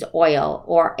it needs oil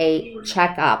or a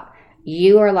checkup,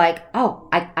 you are like, oh,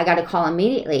 I got to call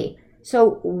immediately.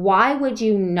 So why would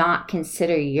you not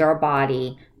consider your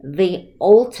body the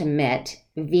ultimate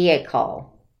vehicle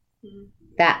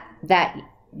that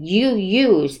you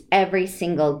use every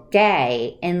single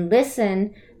day, and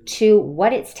listen to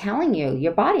what it's telling you?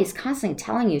 Your body is constantly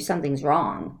telling you something's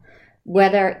wrong,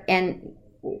 whether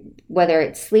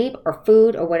it's sleep or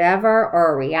food or whatever,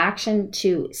 or a reaction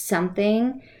to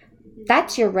something.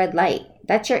 That's your red light.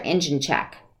 That's your engine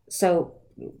check. So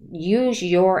use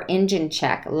your engine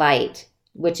check light,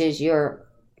 which is your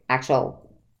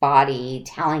actual body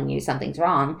telling you something's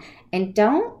wrong, and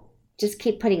don't just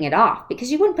keep putting it off,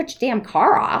 because you wouldn't put your damn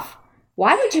car off.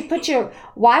 Why would you put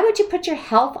your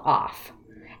health off?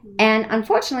 And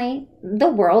unfortunately, the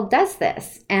world does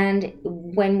this. And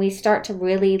when we start to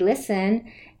really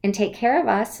listen and take care of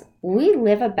us, we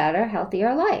live a better,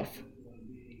 healthier life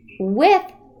with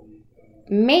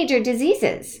major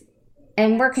diseases,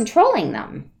 and we're controlling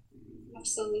them.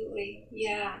 Absolutely.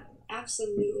 Yeah,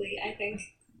 absolutely. I think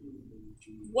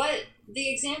what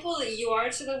the example that you are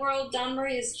to the world, Dawn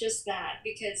Marie, is just that,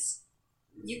 because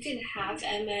you can have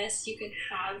MS, you can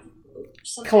have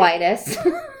colitis.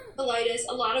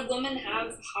 A lot of women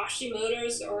have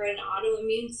Hashimoto's or an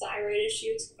autoimmune thyroid issue.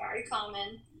 It's very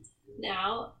common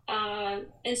now.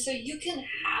 And so you can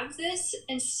have this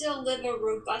and still live a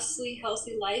robustly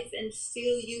healthy life and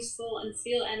feel useful and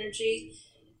feel energy.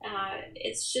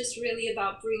 It's just really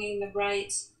about bringing the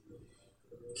right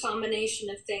combination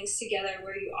of things together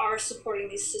where you are supporting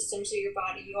these systems of your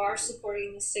body, you are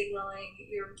supporting the signaling,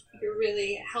 you're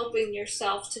really helping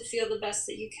yourself to feel the best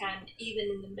that you can even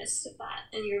in the midst of that,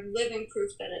 and you're living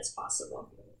proof that it's possible.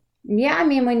 Yeah, I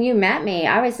mean, when you met me,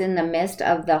 I was in the midst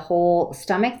of the whole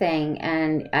stomach thing,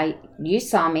 and you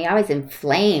saw me, I was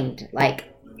inflamed, like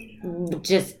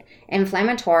just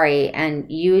inflammatory,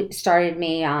 and you started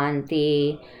me on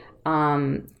the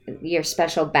your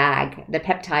special bag, the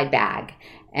peptide bag,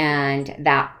 and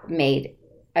that made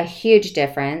a huge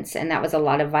difference. And that was a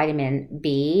lot of vitamin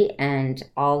B and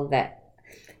all that.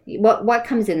 What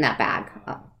comes in that bag?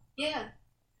 Yeah.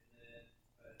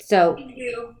 So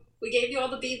We gave you all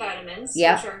the B vitamins,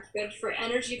 yep. which are good for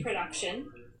energy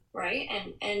production, right?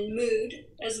 And mood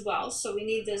as well. So we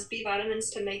need those B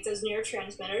vitamins to make those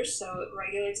neurotransmitters, so it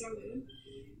regulates our mood.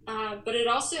 But it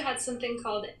also had something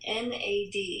called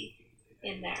NAD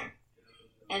in there.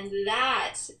 And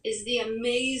that is the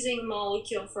amazing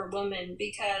molecule for women,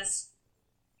 because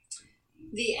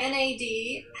the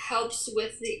NAD helps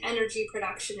with the energy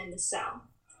production in the cell.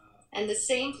 And the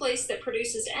same place that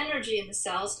produces energy in the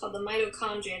cell is called the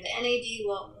mitochondria. The NAD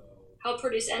will help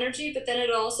produce energy, but then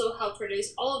it'll also help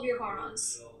produce all of your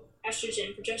hormones: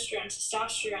 estrogen, progesterone,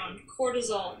 testosterone,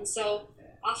 cortisol. And so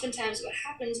oftentimes what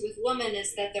happens with women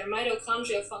is that their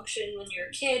mitochondria function when you're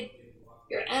a kid,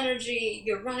 your energy,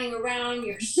 you're running around,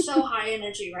 you're so high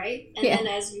energy, right? And then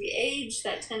as we age,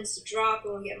 that tends to drop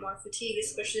and we get more fatigue,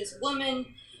 especially as women.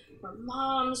 We're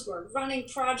moms, we're running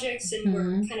projects, and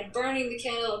we're kind of burning the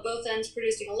candle at both ends,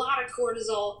 producing a lot of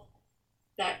cortisol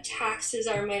that taxes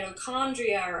our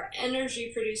mitochondria, our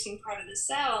energy producing part of the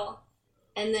cell,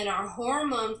 and then our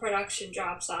hormone production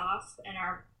drops off, and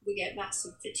we get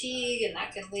massive fatigue, and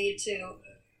that can lead to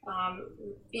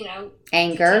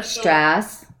anger,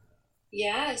 stress.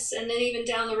 Yes, and then even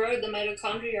down the road, the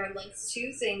mitochondria are linked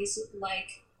to things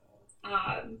like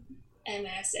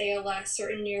MS, ALS,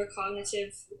 certain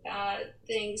neurocognitive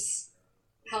things,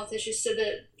 health issues. So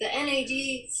the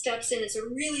NAD steps in. It's a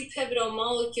really pivotal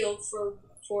molecule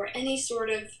for any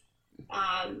sort of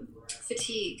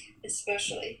fatigue,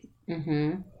 especially.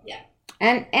 Mm-hmm. Yeah.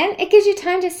 And it gives you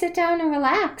time to sit down and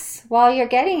relax while you're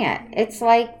getting it. It's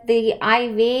like the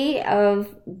IV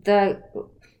of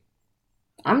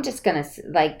I'm just going to,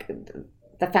 like,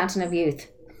 the fountain of youth.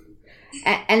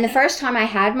 And the first time I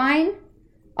had mine,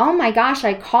 oh my gosh,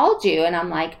 I called you and I'm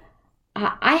like,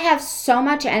 I have so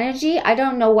much energy, I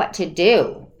don't know what to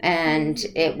do. And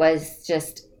it was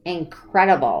just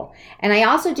incredible. And I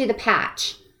also do the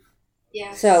patch.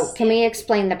 Yes. So can we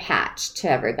explain the patch to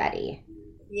everybody?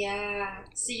 Yeah.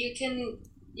 So you can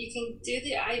do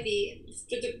the IV.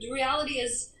 The reality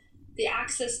is the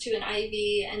access to an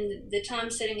IV and the time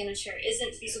sitting in a chair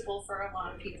isn't feasible for a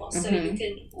lot of people. So you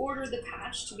can order the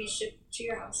patch to be shipped to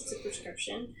your house. It's a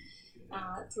prescription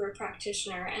through a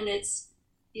practitioner, and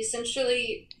you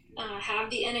essentially have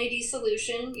the NAD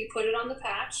solution. You put it on the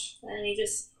patch, and you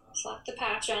just slap the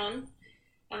patch on.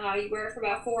 You wear it for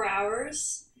about 4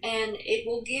 hours, and it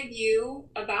will give you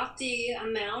about the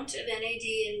amount of NAD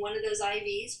in one of those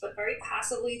IVs, but very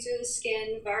passively through the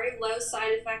skin, very low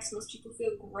side effects. Most people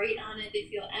feel great on it. They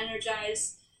feel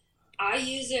energized. I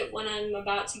use it when I'm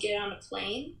about to get on a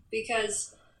plane,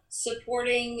 because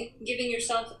giving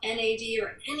yourself NAD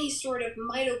or any sort of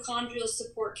mitochondrial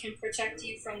support can protect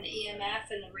you from the EMF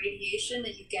and the radiation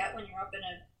that you get when you're up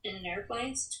in an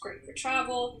airplane. So it's great for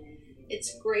travel.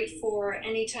 It's great for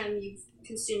anytime you've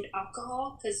consumed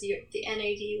alcohol, because the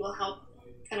NAD will help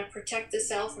kind of protect the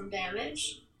cell from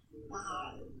damage.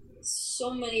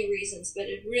 So many reasons, but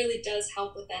it really does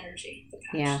help with energy. The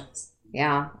patch does.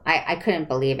 Yeah. I couldn't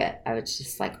believe it. I was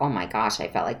just like, oh my gosh, I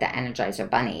felt like the Energizer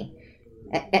Bunny.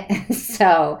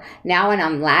 So now when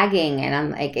I'm lagging and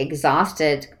I'm like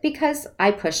exhausted, because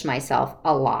I push myself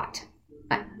a lot.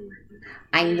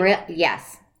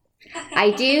 Yes,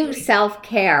 I do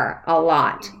self-care a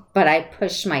lot, but I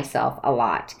push myself a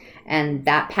lot. And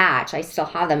that patch, I still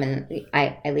have them, and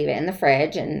I leave it in the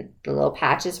fridge, and the little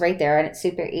patch is right there, and it's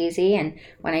super easy. And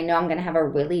when I know I'm going to have a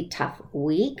really tough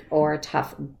week or a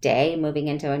tough day moving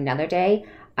into another day,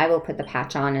 I will put the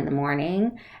patch on in the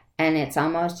morning, and it's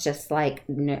almost just like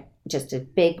just a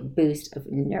big boost of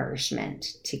nourishment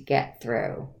to get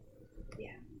through.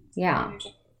 Yeah.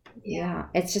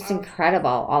 It's just incredible,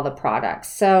 all the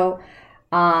products. So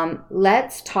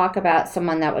let's talk about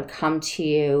someone that would come to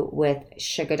you with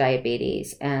sugar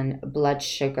diabetes and blood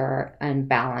sugar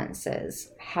imbalances.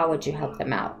 How would you help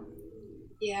them out?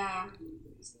 Yeah,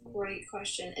 great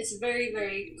question. It's very,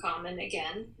 very common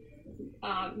again.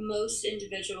 Most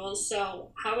individuals.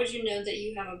 So how would you know that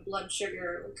you have a blood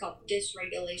sugar, we call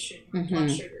dysregulation, or blood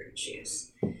sugar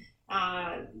issues?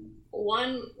 Uh,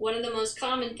 one of the most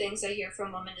common things I hear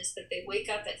from women is that they wake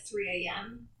up at 3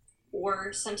 a.m.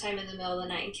 or sometime in the middle of the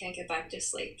night and can't get back to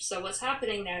sleep. So what's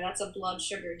happening there? That's a blood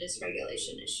sugar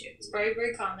dysregulation issue. It's very,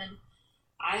 very common.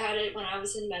 I had it when I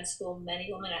was in med school. Many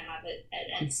women have it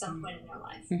at some point in their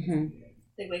life. Mm-hmm.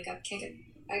 They wake up, can't get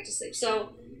back to sleep.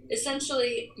 So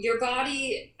essentially, your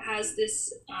body has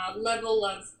this level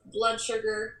of blood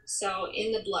sugar, so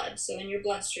in the blood, so in your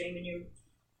bloodstream, and you're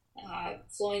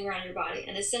flowing around your body.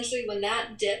 And essentially, when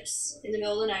that dips in the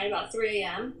middle of the night, about 3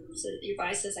 a.m., so your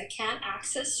body says, I can't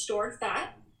access stored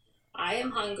fat, I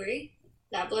am hungry,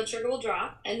 that blood sugar will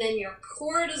drop, and then your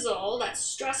cortisol, that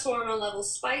stress hormone level,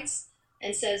 spikes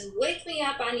and says, wake me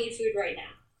up, I need food right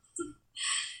now.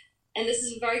 And this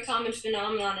is a very common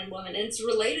phenomenon in women, and it's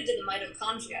related to the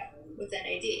mitochondria with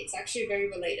NAD. It's actually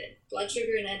very related. Blood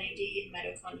sugar and NAD and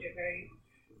mitochondria are very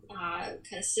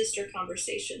kind of sister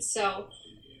conversations. So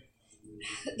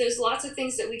there's lots of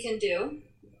things that we can do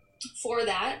for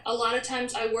that. A lot of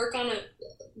times I work on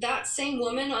that same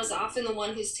woman is often the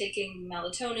one who's taking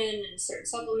melatonin and certain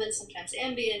supplements, sometimes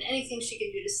Ambien, anything she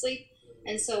can do to sleep.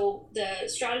 And so the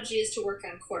strategy is to work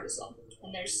on cortisol.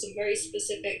 And there's some very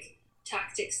specific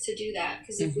tactics to do that,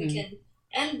 because if we can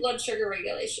end blood sugar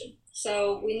regulation.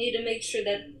 So we need to make sure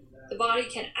that the body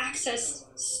can access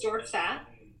stored fat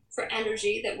for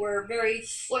energy, that we're very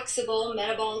flexible,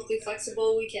 metabolically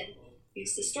flexible. We can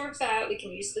use the stored fat, we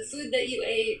can use the food that you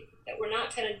ate, that we're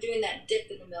not kind of doing that dip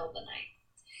in the middle of the night.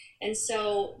 And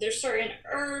so there's certain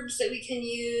herbs that we can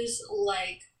use,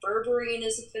 like berberine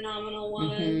is a phenomenal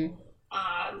one.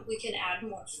 We can add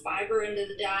more fiber into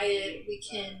the diet. We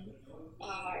can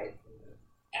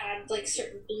add like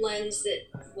certain blends that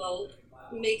will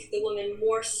make the woman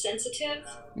more sensitive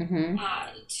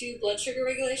to blood sugar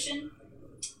regulation.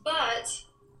 But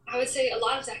I would say a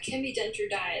lot of that can be done through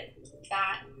diet: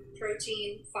 fat,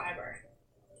 protein, fiber.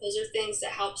 Those are things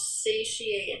that help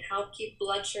satiate and help keep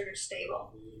blood sugar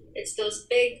stable. It's those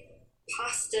big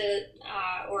pasta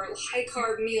or high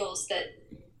carb meals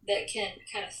that can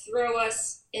kind of throw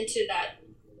us into that,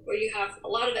 where you have a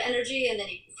lot of energy and then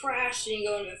you crash and you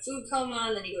go into a food coma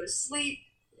and then you go to sleep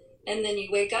and then you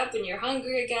wake up and you're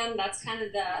hungry again. That's kind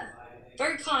of the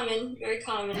very common.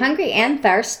 Hungry and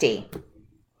thirsty.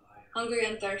 Hungry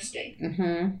and thirsty.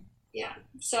 Yeah.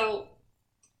 So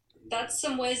that's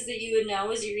some ways that you would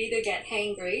know, is you either get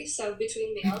hangry, so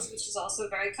between meals, which is also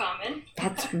very common.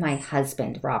 That's my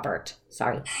husband, Robert.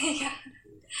 Sorry. Yeah.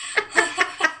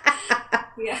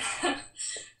 Yeah.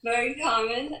 Very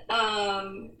common.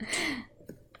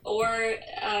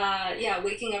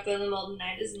 Waking up in the middle of the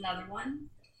night is another one.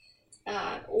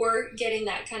 Or getting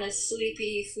that kind of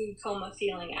sleepy food coma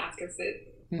feeling after food,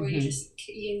 where you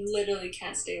literally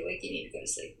can't stay awake, you need to go to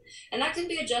sleep. And that can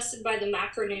be adjusted by the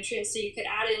macronutrients, so you could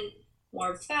add in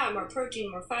more fat, more protein,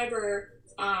 more fiber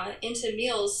into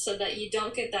meals, so that you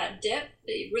don't get that dip,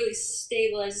 that it really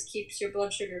stabilizes, keeps your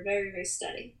blood sugar very, very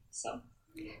steady.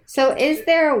 So is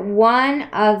there one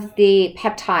of the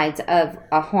peptides of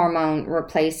a hormone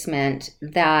replacement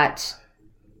that,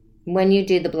 when you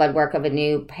do the blood work of a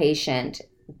new patient,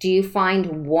 do you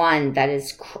find one that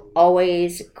is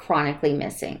always chronically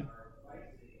missing?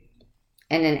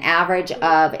 And an average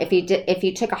of, if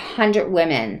you took 100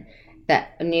 women,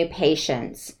 that new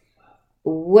patients,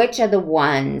 which of the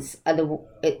ones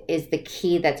is the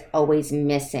key that's always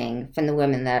missing from the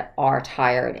women that are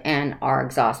tired and are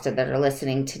exhausted, that are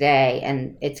listening today,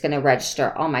 and it's going to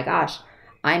register, oh my gosh,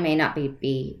 I may not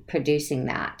be producing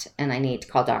that, and I need to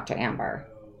call Dr. Amber.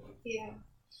 Yeah.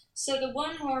 So the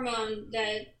one hormone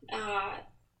that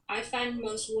I find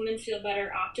most women feel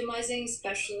better optimizing,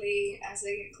 especially as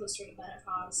they get closer to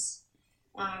menopause.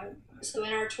 So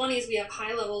in our 20s, we have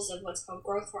high levels of what's called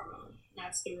growth hormone.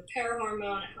 That's the repair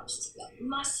hormone. It helps us build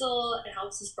muscle. It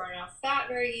helps us burn off fat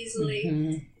very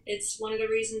easily. It's one of the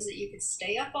reasons that you could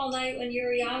stay up all night when you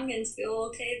were young and feel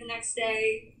okay the next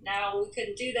day. Now we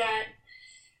couldn't do that.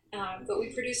 But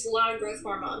we produce a lot of growth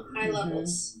hormone, high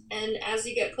levels. And as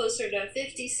you get closer to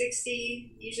 50,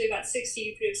 60, usually about 60,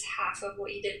 you produce half of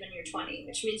what you did when you're 20,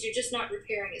 which means you're just not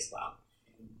repairing as well.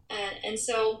 And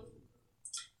so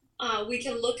we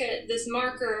can look at this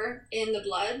marker in the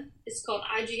blood. It's called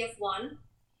IGF-1.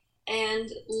 And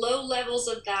low levels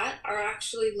of that are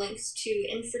actually linked to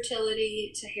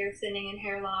infertility, to hair thinning and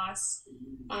hair loss,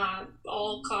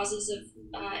 all causes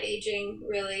of aging,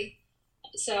 really.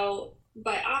 So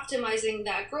by optimizing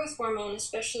that growth hormone,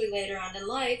 especially later on in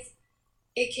life,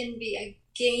 it can be a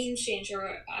game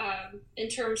changer in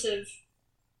terms of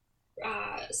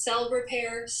cell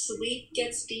repair. Sleep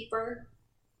gets deeper.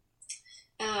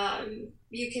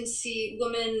 You can see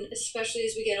women, especially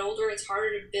as we get older, it's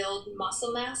harder to build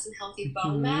muscle mass and healthy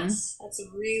bone mass.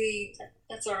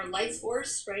 That's our life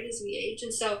force, right, as we age.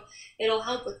 And so it'll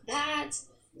help with that.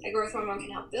 A growth hormone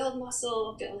can help build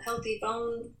muscle, build healthy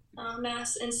bone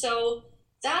mass. And so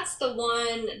that's the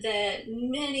one that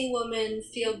many women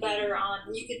feel better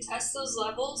on. You could test those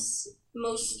levels.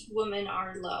 Most women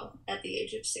are low at the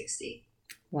age of 60.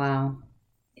 Wow.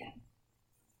 Yeah.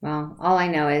 Well, all I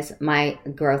know is my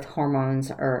growth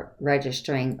hormones are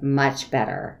registering much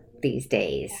better these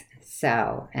days.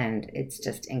 So, and it's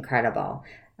just incredible.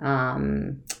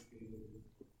 Do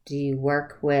you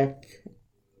work with,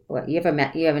 well, you have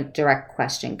a direct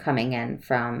question coming in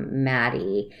from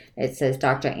Maddie. It says,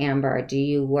 Dr. Amber, do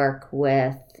you work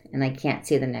with, and I can't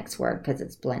see the next word because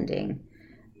it's blending,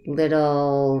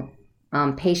 little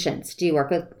patients? Do you work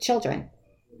with children?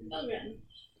 Children.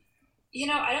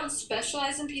 I don't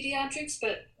specialize in pediatrics,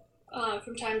 but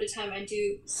from time to time I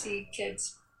do see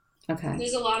kids. Okay.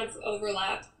 There's a lot of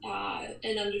overlap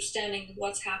in understanding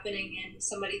what's happening in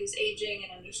somebody who's aging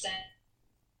and understanding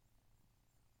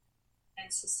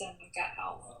systemic gut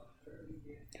health.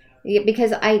 Yeah,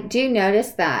 because I do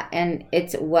notice that, and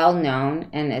it's well known,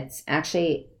 and it's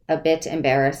actually a bit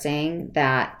embarrassing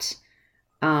that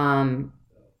in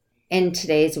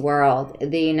today's world,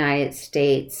 the United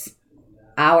States,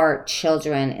 our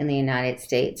children in the United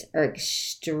States are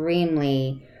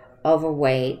extremely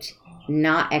overweight,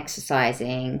 not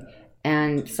exercising,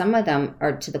 and some of them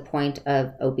are to the point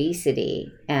of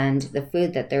obesity and the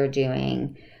food that they're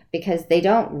doing, because they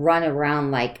don't run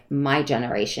around like my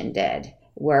generation did,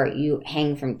 where you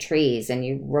hang from trees and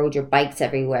you rode your bikes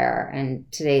everywhere. In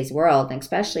today's world, and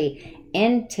especially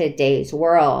in today's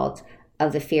world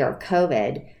of the fear of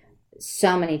COVID,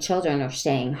 so many children are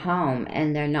staying home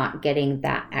and they're not getting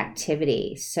that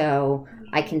activity. So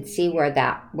I can see where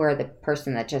the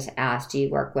person that just asked, do you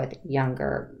work with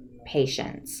younger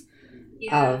patients?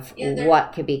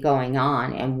 What could be going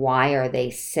on and why are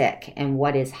they sick and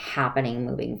what is happening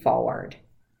moving forward.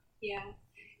 Yeah,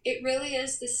 it really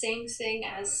is the same thing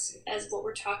as what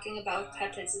we're talking about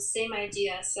peptides, the same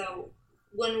idea. So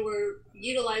when we're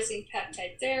utilizing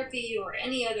peptide therapy or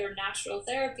any other natural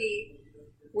therapy,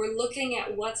 we're looking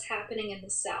at what's happening in the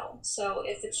cell. So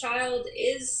if a child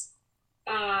is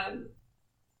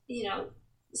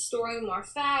storing more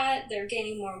fat, they're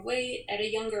gaining more weight at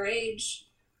a younger age,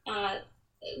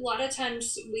 a lot of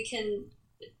times we can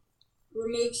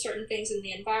remove certain things in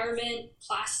the environment,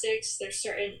 plastics, there's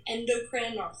certain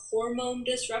endocrine or hormone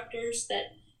disruptors that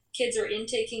kids are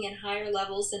intaking in higher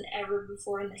levels than ever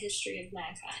before in the history of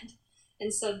mankind.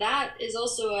 And so that is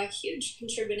also a huge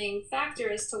contributing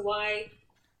factor as to why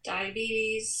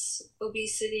diabetes,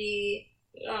 obesity,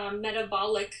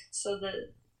 metabolic, so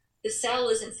the cell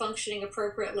isn't functioning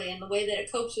appropriately, and the way that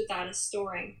it copes with that is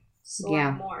storing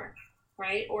more,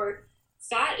 right? Or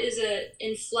fat is an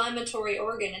inflammatory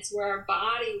organ. It's where our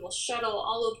body will shuttle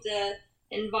all of the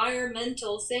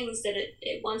environmental things that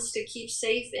it wants to keep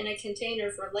safe in a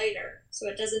container for later, so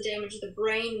it doesn't damage the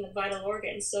brain and the vital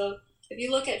organs. So if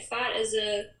you look at fat as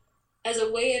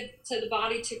a way to the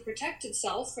body to protect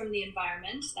itself from the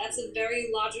environment, that's a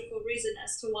very logical reason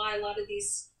as to why a lot of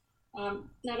these,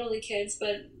 not only kids,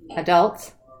 but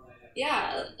adults,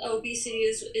 obesity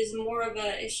is more of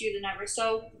an issue than ever.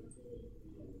 So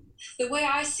the way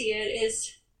I see it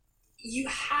is you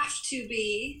have to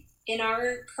be, in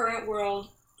our current world,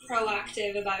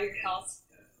 proactive about your health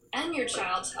and your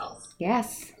child's health.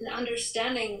 Yes. And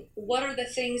understanding what are the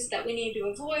things that we need to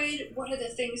avoid, what are the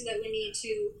things that we need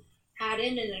to add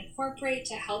in and incorporate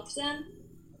to help them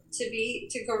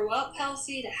to grow up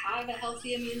healthy, to have a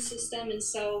healthy immune system. And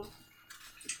so,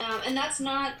 and that's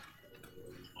not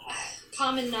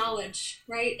common knowledge,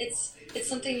 right? It's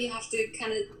something you have to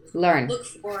kind of learn, look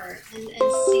for and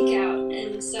seek out.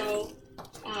 And so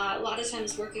a lot of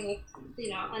times working with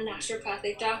a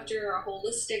naturopathic doctor or a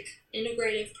holistic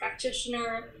integrative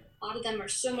practitioner, a lot of them are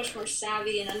so much more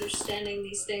savvy in understanding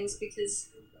these things because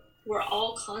we're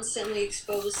all constantly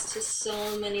exposed to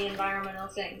so many environmental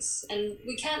things, and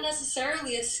we can't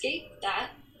necessarily escape that,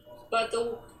 but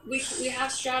we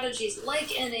have strategies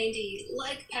like NAD,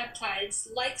 like peptides,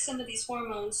 like some of these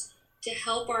hormones to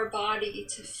help our body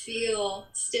to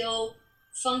still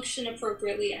function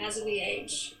appropriately as we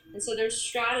age. And so there's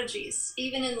strategies,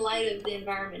 even in light of the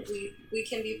environment, we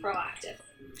can be proactive.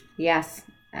 Yes,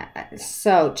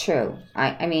 so true.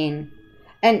 I mean,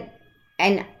 and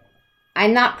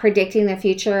I'm not predicting the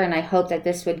future, and I hope that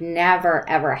this would never,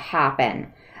 ever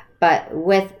happen. But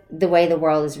with the way the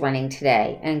world is running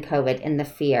today, and COVID, and the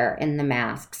fear, and the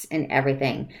masks, and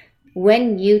everything,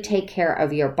 when you take care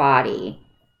of your body,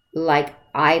 like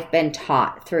I've been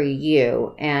taught through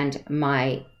you and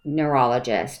my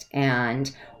neurologist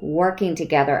and working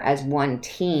together as one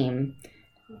team,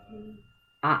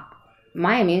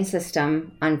 my immune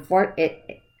system,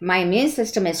 my immune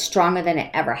system is stronger than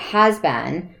it ever has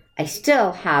been. I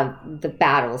still have the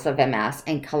battles of MS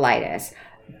and colitis.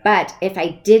 But if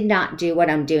I did not do what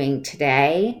I'm doing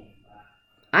today,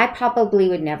 I probably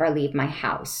would never leave my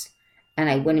house, and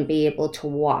I wouldn't be able to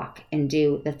walk and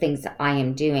do the things that I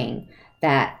am doing.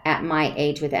 That at my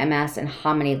age with MS and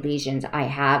how many lesions I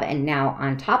have, and now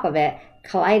on top of it,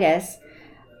 colitis,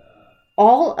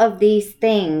 all of these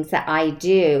things that I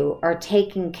do are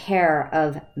taking care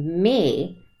of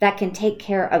me that can take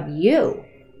care of you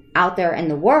out there in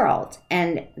the world.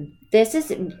 And this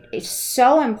is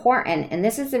so important. And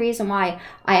this is the reason why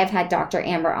I have had Dr.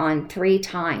 Amber on 3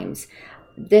 times.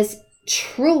 This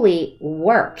truly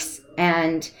works.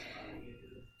 And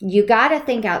you got to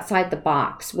think outside the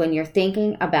box when you're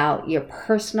thinking about your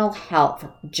personal health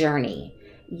journey.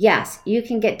 Yes, you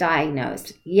can get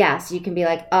diagnosed. Yes, you can be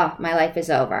like, oh, my life is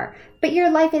over. But your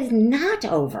life is not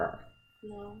over.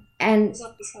 No. And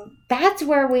that's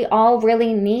where we all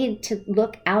really need to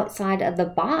look outside of the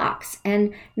box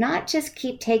and not just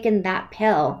keep taking that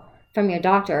pill from your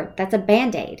doctor. That's a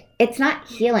Band-Aid. It's not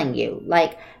healing you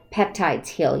like peptides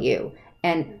heal you,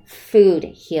 and food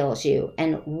heals you,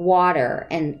 and water,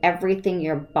 and everything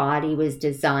your body was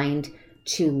designed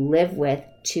to live with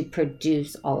to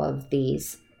produce all of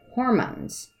these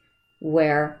hormones.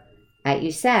 Where, as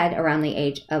you said, around the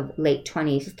age of late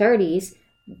 20s, 30s,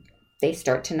 they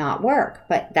start to not work.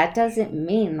 But that doesn't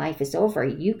mean life is over.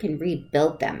 You can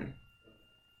rebuild them.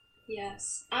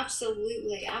 Yes,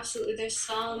 absolutely. Absolutely. There's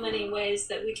so many ways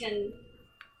that we can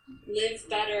live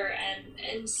better,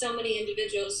 and so many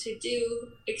individuals who do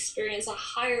experience a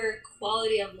higher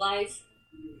quality of life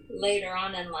later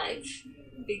on in life,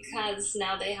 because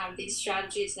now they have these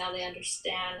strategies, now they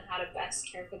understand how to best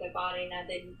care for their body, now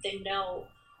they know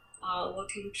what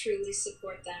can truly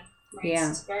support them. Right? Yeah.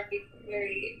 It's very,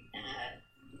 very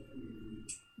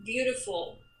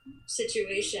beautiful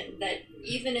situation that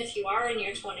even if you are in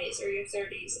your 20s or your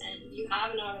 30s and you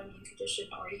have an autoimmune condition,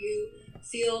 or you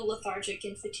feel lethargic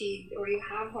and fatigued, or you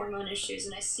have hormone issues,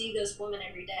 and I see those women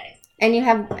every day. And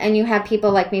you have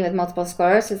people like me with multiple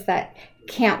sclerosis that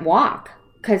can't walk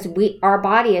because our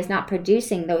body is not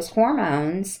producing those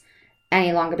hormones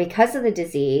any longer because of the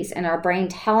disease, and our brain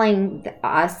telling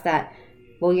us that,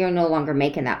 well, you're no longer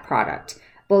making that product.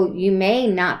 Well, you may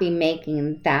not be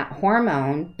making that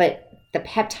hormone, but the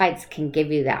peptides can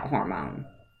give you that hormone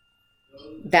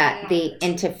that the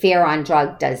interferon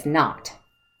drug does not.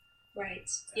 Right.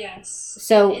 Yes.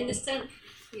 So in the sense,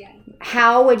 yeah.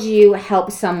 How would you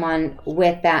help someone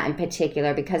with that in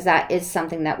particular? Because that is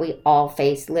something that we all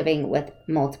face living with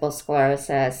multiple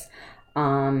sclerosis,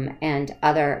 and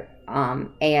other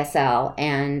ASL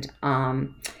and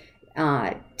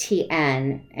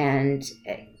TN and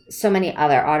so many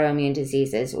other autoimmune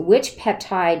diseases. Which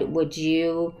peptide would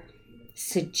you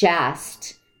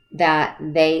suggest that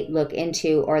they look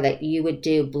into, or that you would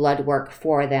do blood work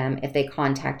for them if they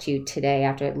contact you today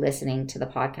after listening to the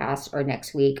podcast, or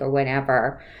next week, or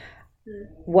whenever?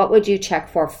 What would you check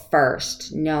for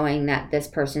first, knowing that this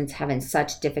person's having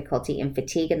such difficulty and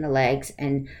fatigue in the legs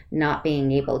and not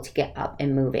being able to get up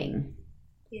and moving?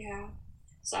 Yeah.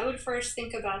 So I would first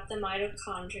think about the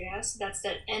mitochondria. So that's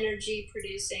that energy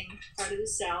producing part of the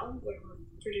cell, where we're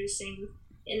producing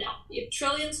in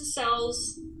trillions of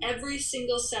cells. Every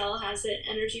single cell has an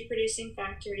energy producing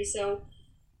factory. So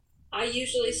I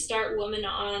usually start women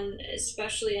on,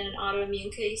 especially in an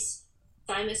autoimmune case,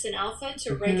 thymosin alpha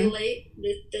to regulate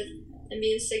the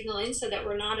immune signaling, so that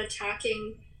we're not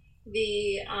attacking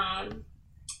the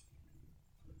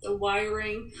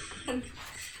wiring,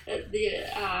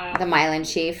 the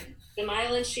myelin sheath. The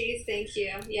myelin sheath, thank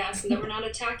you. Yeah, so that we're not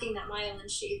attacking that myelin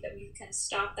sheath, that we can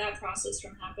stop that process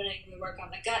from happening. We work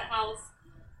on the gut health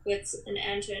with an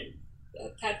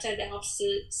peptide that helps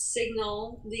to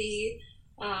signal the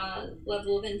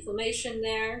level of inflammation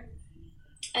there.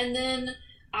 And then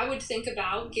I would think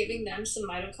about giving them some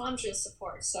mitochondrial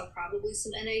support. So probably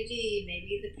some NAD,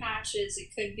 maybe the patches. It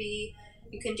could be,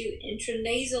 you can do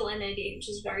intranasal NAD, which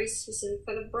is very specific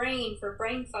for the brain, for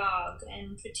brain fog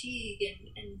and fatigue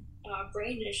and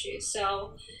brain issues.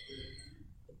 So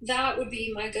that would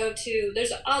be my go-to.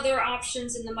 There's other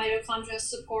options in the mitochondrial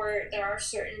support. There are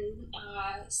certain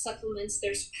supplements.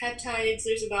 There's peptides.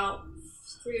 There's about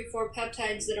 3 or 4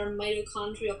 peptides that are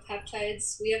mitochondrial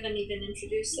peptides. We haven't even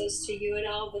introduced those to you at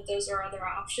all, but those are other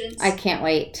options. I can't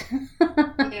wait.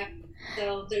 Yeah.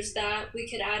 So there's that. We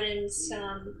could add in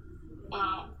some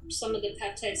some of the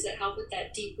peptides that help with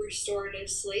that deep restorative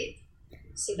sleep,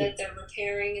 so that they're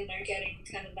repairing and they're getting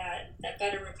kind of that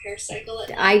better repair cycle at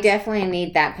night. I definitely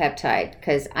need that peptide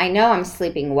because I know I'm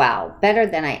sleeping well, better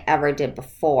than I ever did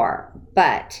before.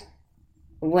 But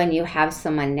when you have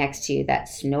someone next to you that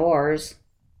snores,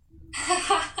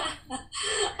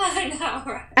 I know,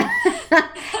 right?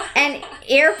 and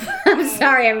I'm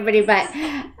sorry, everybody, but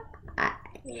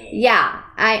yeah,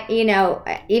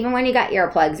 even when you got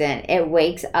earplugs in, it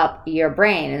wakes up your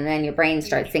brain, and then your brain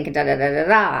starts thinking da da da da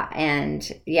da.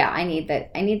 And yeah, I need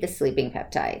the sleeping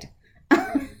peptide.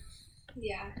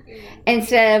 Yeah.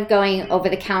 Instead of going over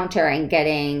the counter and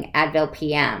getting Advil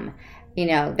PM,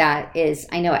 that is,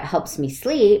 I know it helps me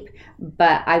sleep,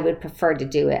 but I would prefer to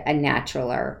do it a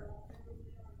naturaler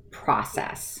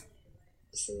process.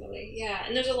 Absolutely, yeah.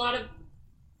 And there's a lot of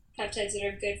peptides that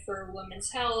are good for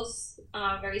women's health,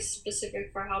 very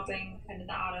specific for helping kind of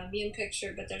the autoimmune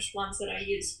picture, but there's ones that I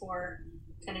use for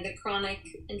kind of the chronic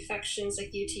infections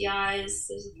like UTIs.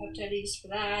 There's a peptide used for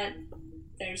that.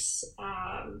 There's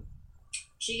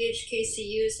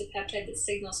GHKCU is the peptide that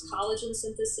signals collagen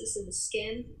synthesis in the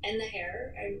skin and the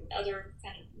hair and other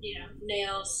kind of,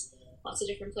 nails, lots of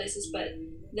different places, but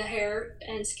the hair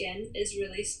and skin is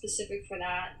really specific for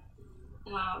that.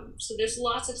 So there's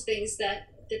lots of things that,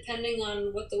 depending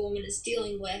on what the woman is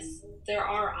dealing with, there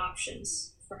are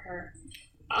options for her.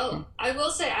 I will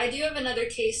say I do have another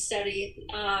case study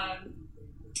of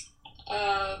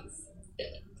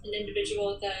an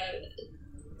individual with a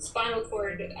spinal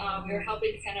cord. We were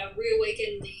helping to kind of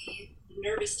reawaken the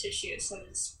nervous tissue, so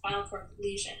the spinal cord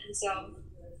lesion. And so,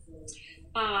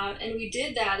 and we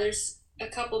did that. There's a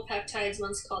couple peptides.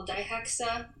 One's called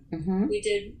Dihexa. Mm-hmm. We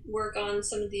did work on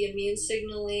some of the immune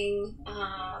signaling,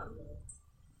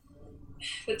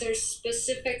 but there's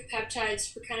specific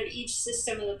peptides for kind of each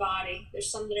system of the body. There's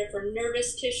some that are for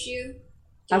nervous tissue.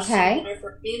 There's some that are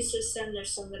for immune system.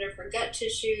 There's some that are for gut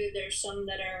tissue. There's some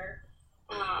that are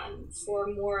for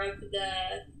more of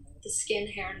the skin,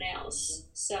 hair, nails.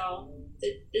 So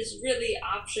there's really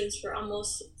options for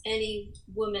almost any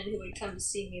woman who would come to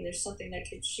see me. There's something that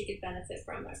she could benefit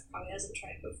from that probably hasn't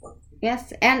tried before.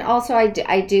 Yes, and also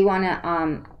I do want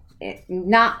to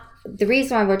not. The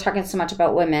reason why we're talking so much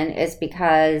about women is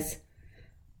because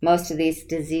most of these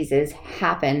diseases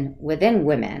happen within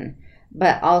women,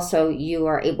 but also you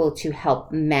are able to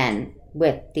help men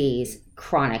with these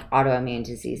chronic autoimmune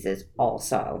diseases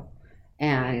also.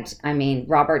 And I mean,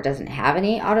 Robert doesn't have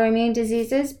any autoimmune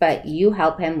diseases, but you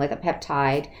help him with a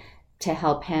peptide to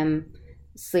help him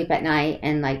sleep at night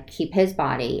and like keep his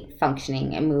body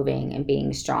functioning and moving and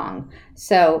being strong.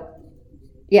 So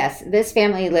yes, this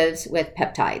family lives with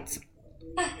peptides.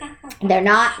 They're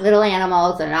not little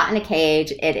animals. They're not in a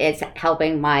cage. It is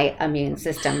helping my immune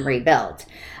system rebuild.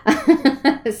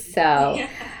 So,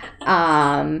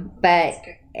 but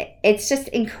it's just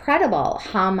incredible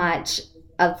how much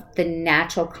of the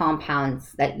natural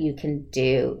compounds that you can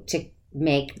do to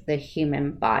make the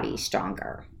human body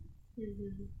stronger.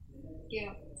 Mm-hmm.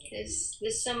 Yeah,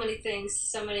 there's so many things,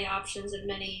 so many options, and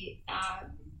many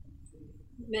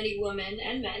women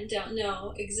and men don't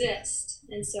know exist.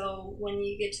 And so when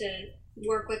you get to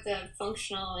work with a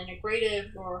functional,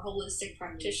 integrative, or holistic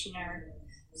practitioner,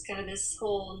 it's kind of this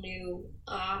whole new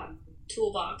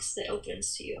toolbox that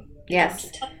opens to you. Yes.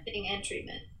 To testing and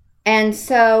treatment. And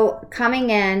so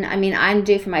coming in, I mean, I'm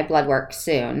due for my blood work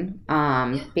soon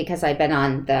because I've been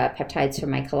on the peptides for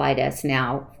my colitis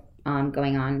now,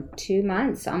 going on 2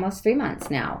 months, almost 3 months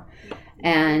now.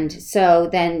 And so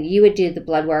then you would do the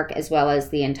blood work as well as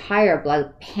the entire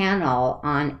blood panel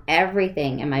on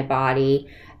everything in my body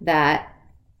that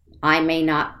I may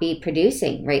not be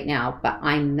producing right now, but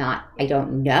I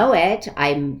don't know it.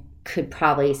 I could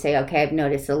probably say, okay, I've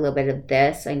noticed a little bit of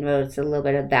this. I noticed a little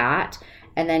bit of that.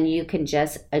 And then you can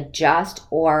just adjust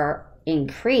or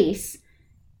increase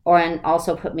and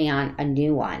also put me on a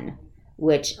new one,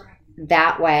 which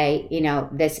that way,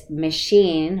 this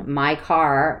machine, my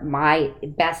car, my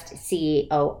best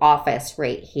CEO office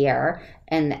right here,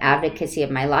 and the advocacy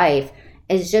of my life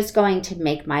is just going to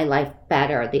make my life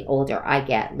better the older I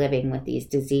get, living with these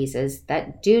diseases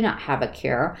that do not have a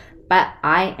cure. But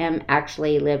I am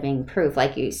actually living proof,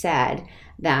 like you said,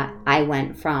 that I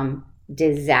went from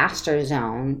disaster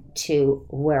zone to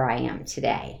where I am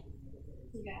today.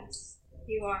 Yes,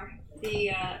 you are.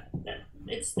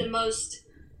 It's the most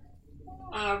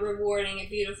rewarding and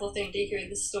beautiful thing to hear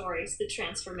the stories, the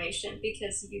transformation,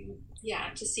 because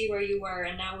to see where you were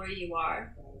and now where you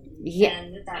are,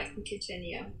 and that can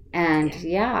continue. And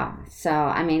so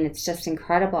I mean, it's just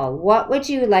incredible. What would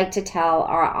you like to tell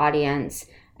our audience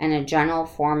in a general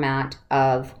format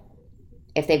of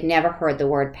if they've never heard the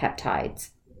word peptides,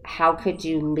 how could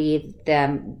you leave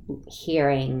them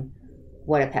hearing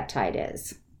what a peptide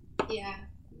is? Yeah.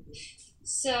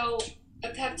 So a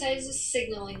peptide is a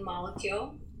signaling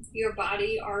molecule. Your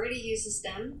body already uses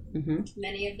them. Mm-hmm.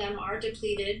 Many of them are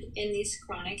depleted in these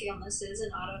chronic illnesses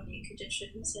and autoimmune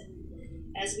conditions.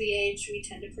 And as we age, we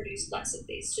tend to produce less of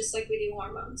these, just like we do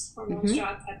hormones. Hormones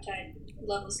drop, peptide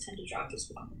levels tend to drop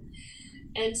as well.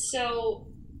 And so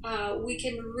we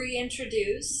can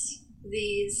reintroduce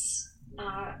these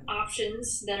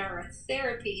options that are a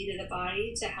therapy to the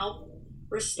body to help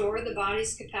restore the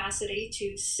body's capacity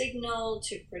to signal,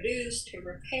 to produce, to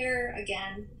repair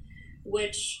again,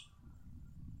 which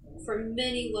for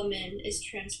many women is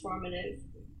transformative.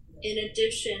 In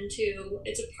addition to,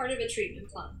 it's a part of a treatment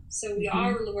plan. So we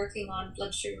are working on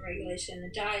blood sugar regulation,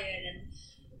 the diet,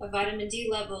 and vitamin D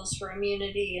levels for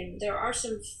immunity, and there are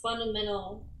some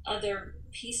fundamental other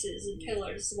pieces and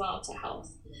pillars as well to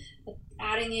health.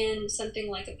 Adding in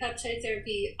something like a peptide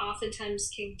therapy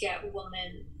oftentimes can get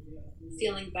women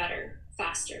feeling better,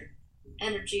 faster.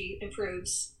 Energy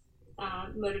improves,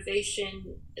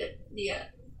 motivation, the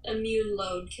immune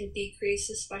load can decrease,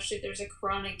 especially if there's a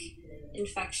chronic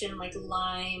infection like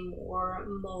Lyme or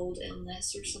mold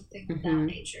illness or something of that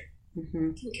nature.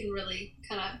 We can really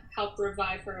kind of help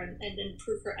revive her and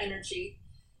improve her energy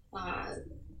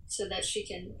so that she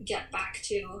can get back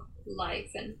to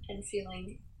life and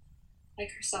feeling like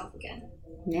herself again.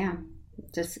 Yeah,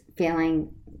 just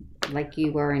feeling like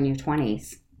you were in your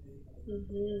 20s.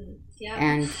 Yeah.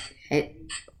 And it,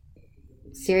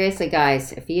 seriously,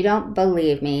 guys, if you don't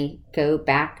believe me, go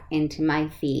back into my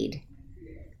feed.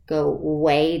 Go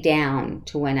way down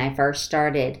to when I first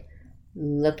started.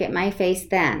 Look at my face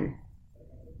then.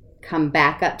 Come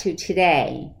back up to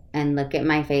today and look at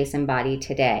my face and body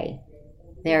today.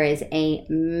 There is a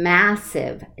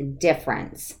massive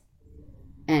difference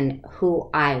in who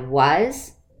I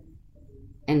was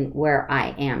and where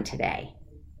I am today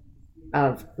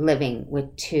of living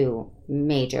with two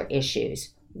major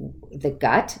issues: the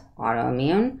gut,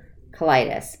 autoimmune,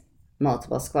 colitis,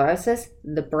 multiple sclerosis,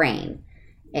 the brain.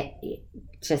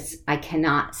 I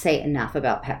cannot say enough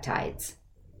about peptides.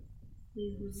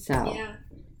 So yeah.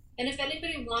 And if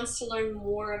anybody wants to learn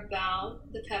more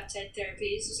about the peptide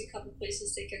therapies, there's a couple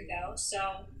places they can go.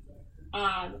 So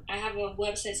I have a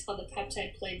website, it's called the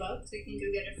Peptide Playbook. They can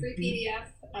go get a free PDF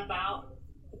about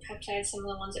the peptides, some of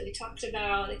the ones that we talked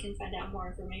about. They can find out more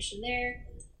information there.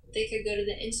 They could go to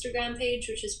the Instagram page,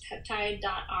 which is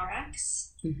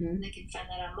peptide.rx. And they can find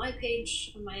that on my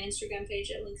page, on my Instagram page.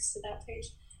 It links to that page.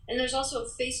 And there's also a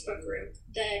Facebook group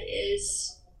that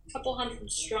is a couple hundred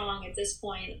strong at this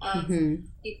point of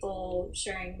people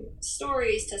sharing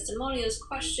stories, testimonials,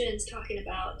 questions, talking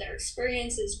about their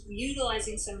experiences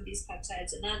utilizing some of these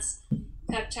peptides. And that's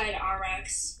Peptide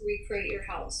RX, Recreate Your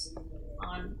Health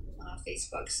on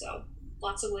Facebook. So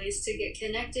lots of ways to get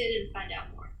connected and find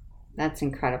out more. That's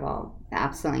incredible.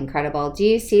 Absolutely incredible. Do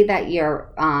you see that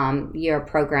your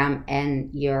program and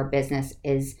your business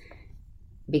is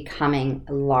becoming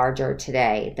larger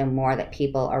today, the more that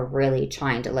people are really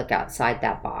trying to look outside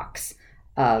that box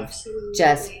of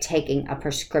just taking a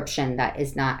prescription that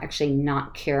is not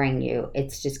curing you,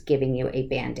 it's just giving you a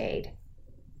Band-Aid?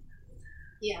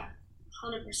 Yeah,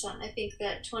 100%. I think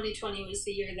that 2020 was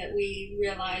the year that we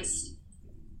realized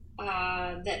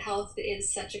that health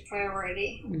is such a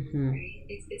priority. Right?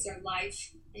 It's our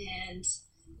life, and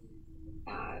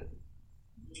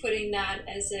putting that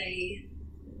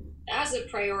as a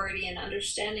priority and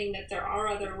understanding that there are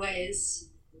other ways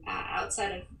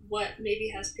outside of what maybe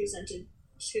has presented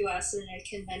to us in a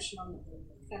conventional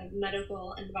kind of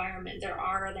medical environment. There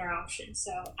are other options.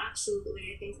 So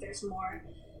absolutely, I think there's more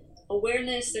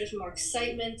awareness, there's more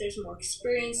excitement, there's more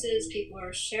experiences. People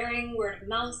are sharing word of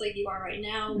mouth like you are right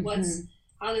now,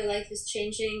 how their life is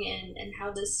changing and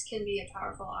how this can be a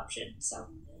powerful option. So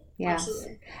yes.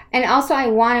 Absolutely. And also I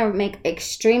want to make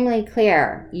extremely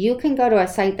clear, you can go to a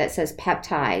site that says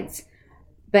peptides,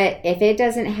 but if it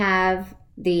doesn't have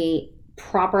the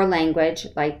proper language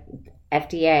like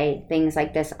FDA, things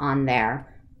like this on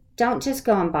there, don't just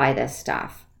go and buy this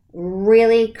stuff.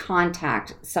 Really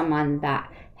contact someone that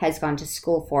has gone to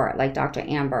school for it, like Dr.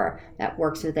 Amber, that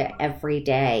works with it every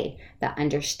day, that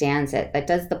understands it, that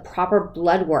does the proper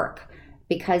blood work,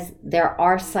 because there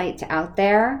are sites out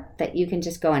there that you can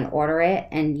just go and order it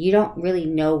and you don't really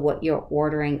know what you're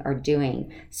ordering or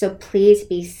doing. So please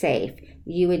be safe.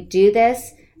 You would do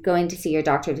this going to see your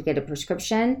doctor to get a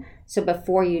prescription. So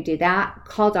before you do that,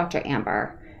 call Dr.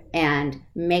 Amber and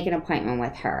make an appointment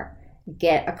with her.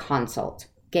 Get a consult.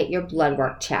 Get your blood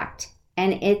work checked.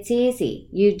 And it's easy.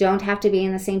 You don't have to be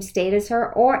in the same state as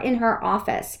her or in her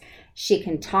office. She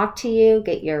can talk to you,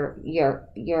 get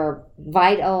your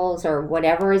vitals or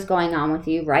whatever is going on with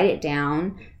you, write it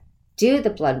down, do the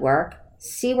blood work,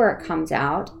 see where it comes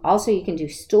out. Also, you can do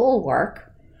stool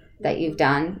work that you've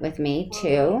done with me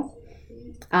too.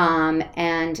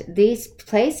 And these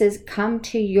places come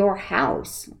to your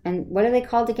house. And what are they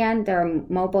called again? They're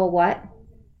mobile what?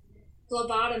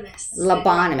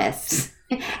 Lobotomists.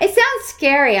 It sounds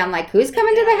scary. I'm like, who's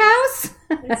coming to the house?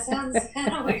 It sounds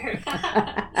kind of weird.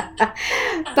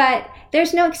 But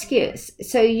there's no excuse.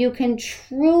 So you can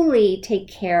truly take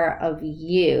care of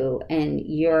you and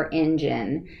your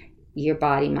engine, your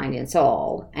body, mind, and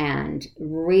soul, and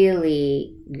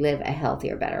really live a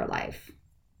healthier, better life.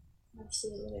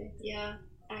 Absolutely. Yeah.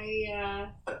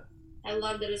 I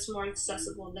love that it's more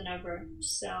accessible than ever.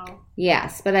 So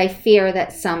yes, but I fear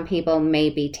that some people may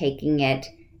be taking it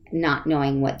not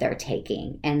knowing what they're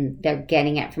taking, and they're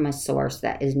getting it from a source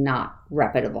that is not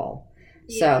reputable.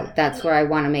 Yeah. So that's where I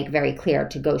want to make very clear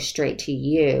to go straight to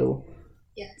you.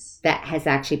 Yes. That has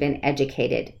actually been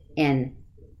educated and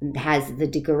has the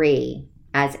degree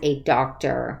as a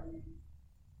doctor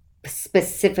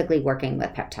specifically working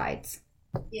with peptides.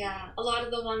 Yeah, a lot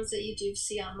of the ones that you do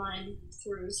see online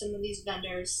through some of these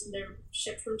vendors, they're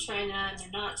shipped from China and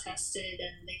they're not tested,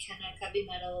 and they can have heavy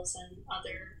metals and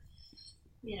other,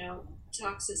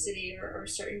 toxicity or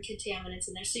certain contaminants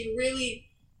in there. So you really,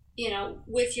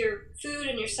 with your food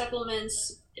and your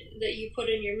supplements that you put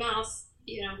in your mouth,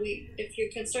 if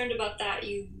you're concerned about that,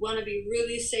 you want to be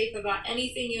really safe about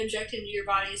anything you inject into your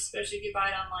body, especially if you buy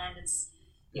it online.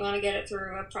 You want to get it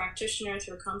through a practitioner,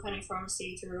 through a company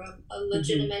pharmacy, through a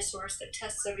legitimate source that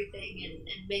tests everything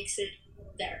and makes it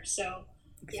there. So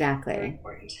exactly. Yeah, very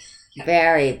important. Yeah.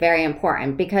 Very, very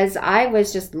important, because I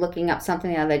was just looking up something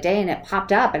the other day and it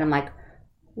popped up and I'm like,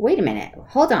 wait a minute,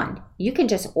 hold on. You can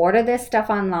just order this stuff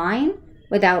online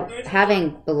without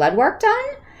having blood work done?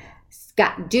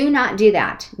 Scott, do not do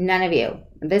that. None of you.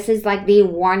 This is like the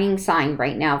warning sign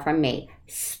right now from me.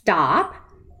 Stop.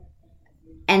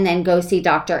 And then go see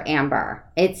Dr. Amber.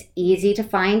 It's easy to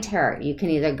find her. You can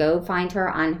either go find her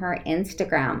on her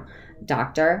Instagram,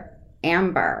 Dr.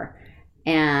 Amber.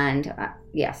 And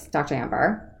yes, Dr.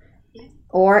 Amber.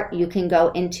 Or you can go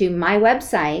into my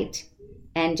website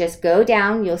and just go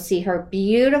down. You'll see her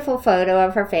beautiful photo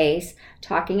of her face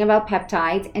talking about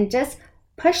peptides, and just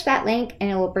push that link and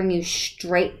it will bring you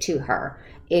straight to her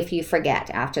if you forget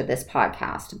after this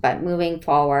podcast. But moving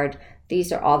forward,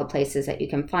 these are all the places that you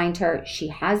can find her. She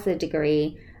has the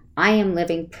degree. I am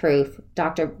living proof.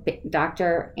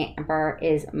 Dr. Amber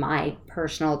is my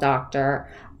personal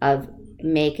doctor of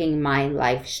making my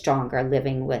life stronger,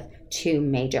 living with 2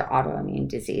 major autoimmune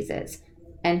diseases.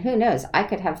 And who knows, I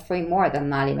could have 3 more that I'm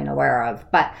not even aware of.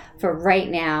 But for right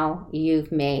now,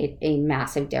 you've made a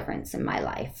massive difference in my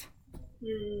life.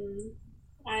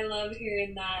 I love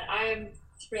hearing that. I am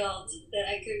thrilled that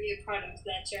I could be a part of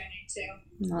that journey too,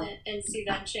 and see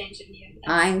that change in you.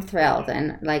 I'm thrilled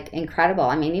and incredible.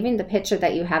 I mean, even the picture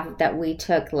that you have that we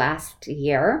took last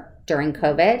year during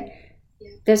COVID,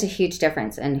 there's a huge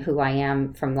difference in who I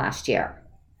am from last year.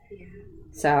 Yeah.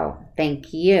 So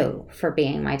thank you for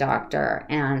being my doctor,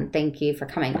 and thank you for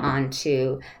coming on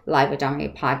to Live with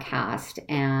Dominique podcast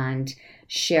and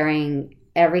sharing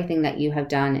everything that you have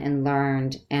done and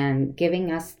learned, and giving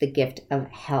us the gift of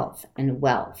health and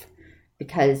wealth,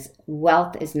 because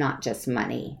wealth is not just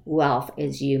money. Wealth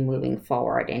is you moving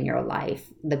forward in your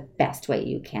life the best way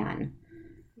you can.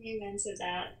 Amen to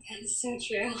that. That's so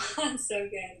true. That's so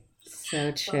good.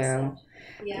 So true.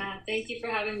 Yeah, thank you for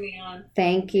having me on.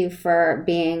 Thank you for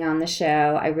being on the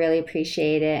show. I really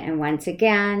appreciate it. And once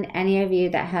again, any of you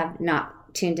that have not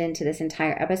tuned into this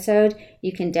entire episode,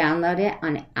 you can download it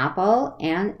on Apple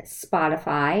and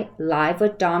Spotify. Live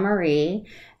with Dawn Marie.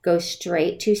 Go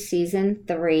straight to season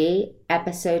 3,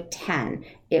 episode 10.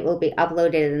 It will be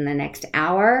uploaded in the next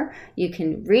hour. You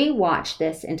can re-watch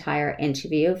this entire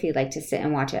interview if you'd like to sit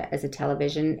and watch it as a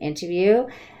television interview,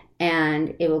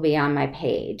 and it will be on my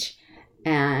page.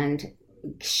 And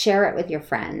share it with your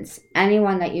friends.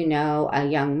 Anyone that you know, a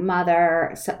young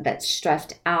mother that's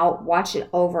stressed out, watch it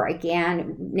over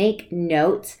again. Make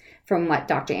notes from what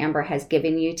Dr. Amber has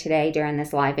given you today during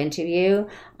this live interview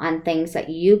on things that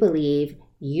you believe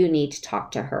you need to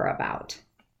talk to her about.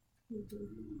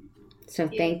 So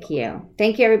thank you.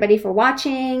 Thank you, everybody, for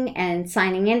watching and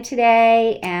signing in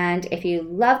today. And if you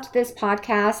loved this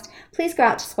podcast, please go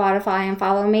out to Spotify and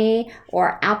follow me,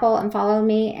 or Apple and follow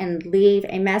me, and leave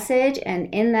a message. And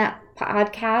in that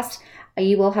podcast,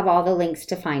 you will have all the links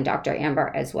to find Dr. Amber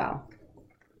as well.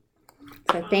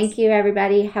 So thank you,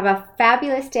 everybody. Have a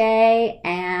fabulous day,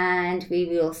 and we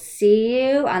will see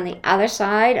you on the other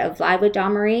side of Live with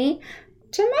Dawn Marie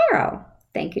tomorrow.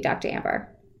 Thank you, Dr. Amber.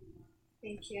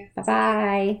 Thank you.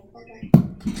 Bye-bye.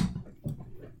 Bye-bye.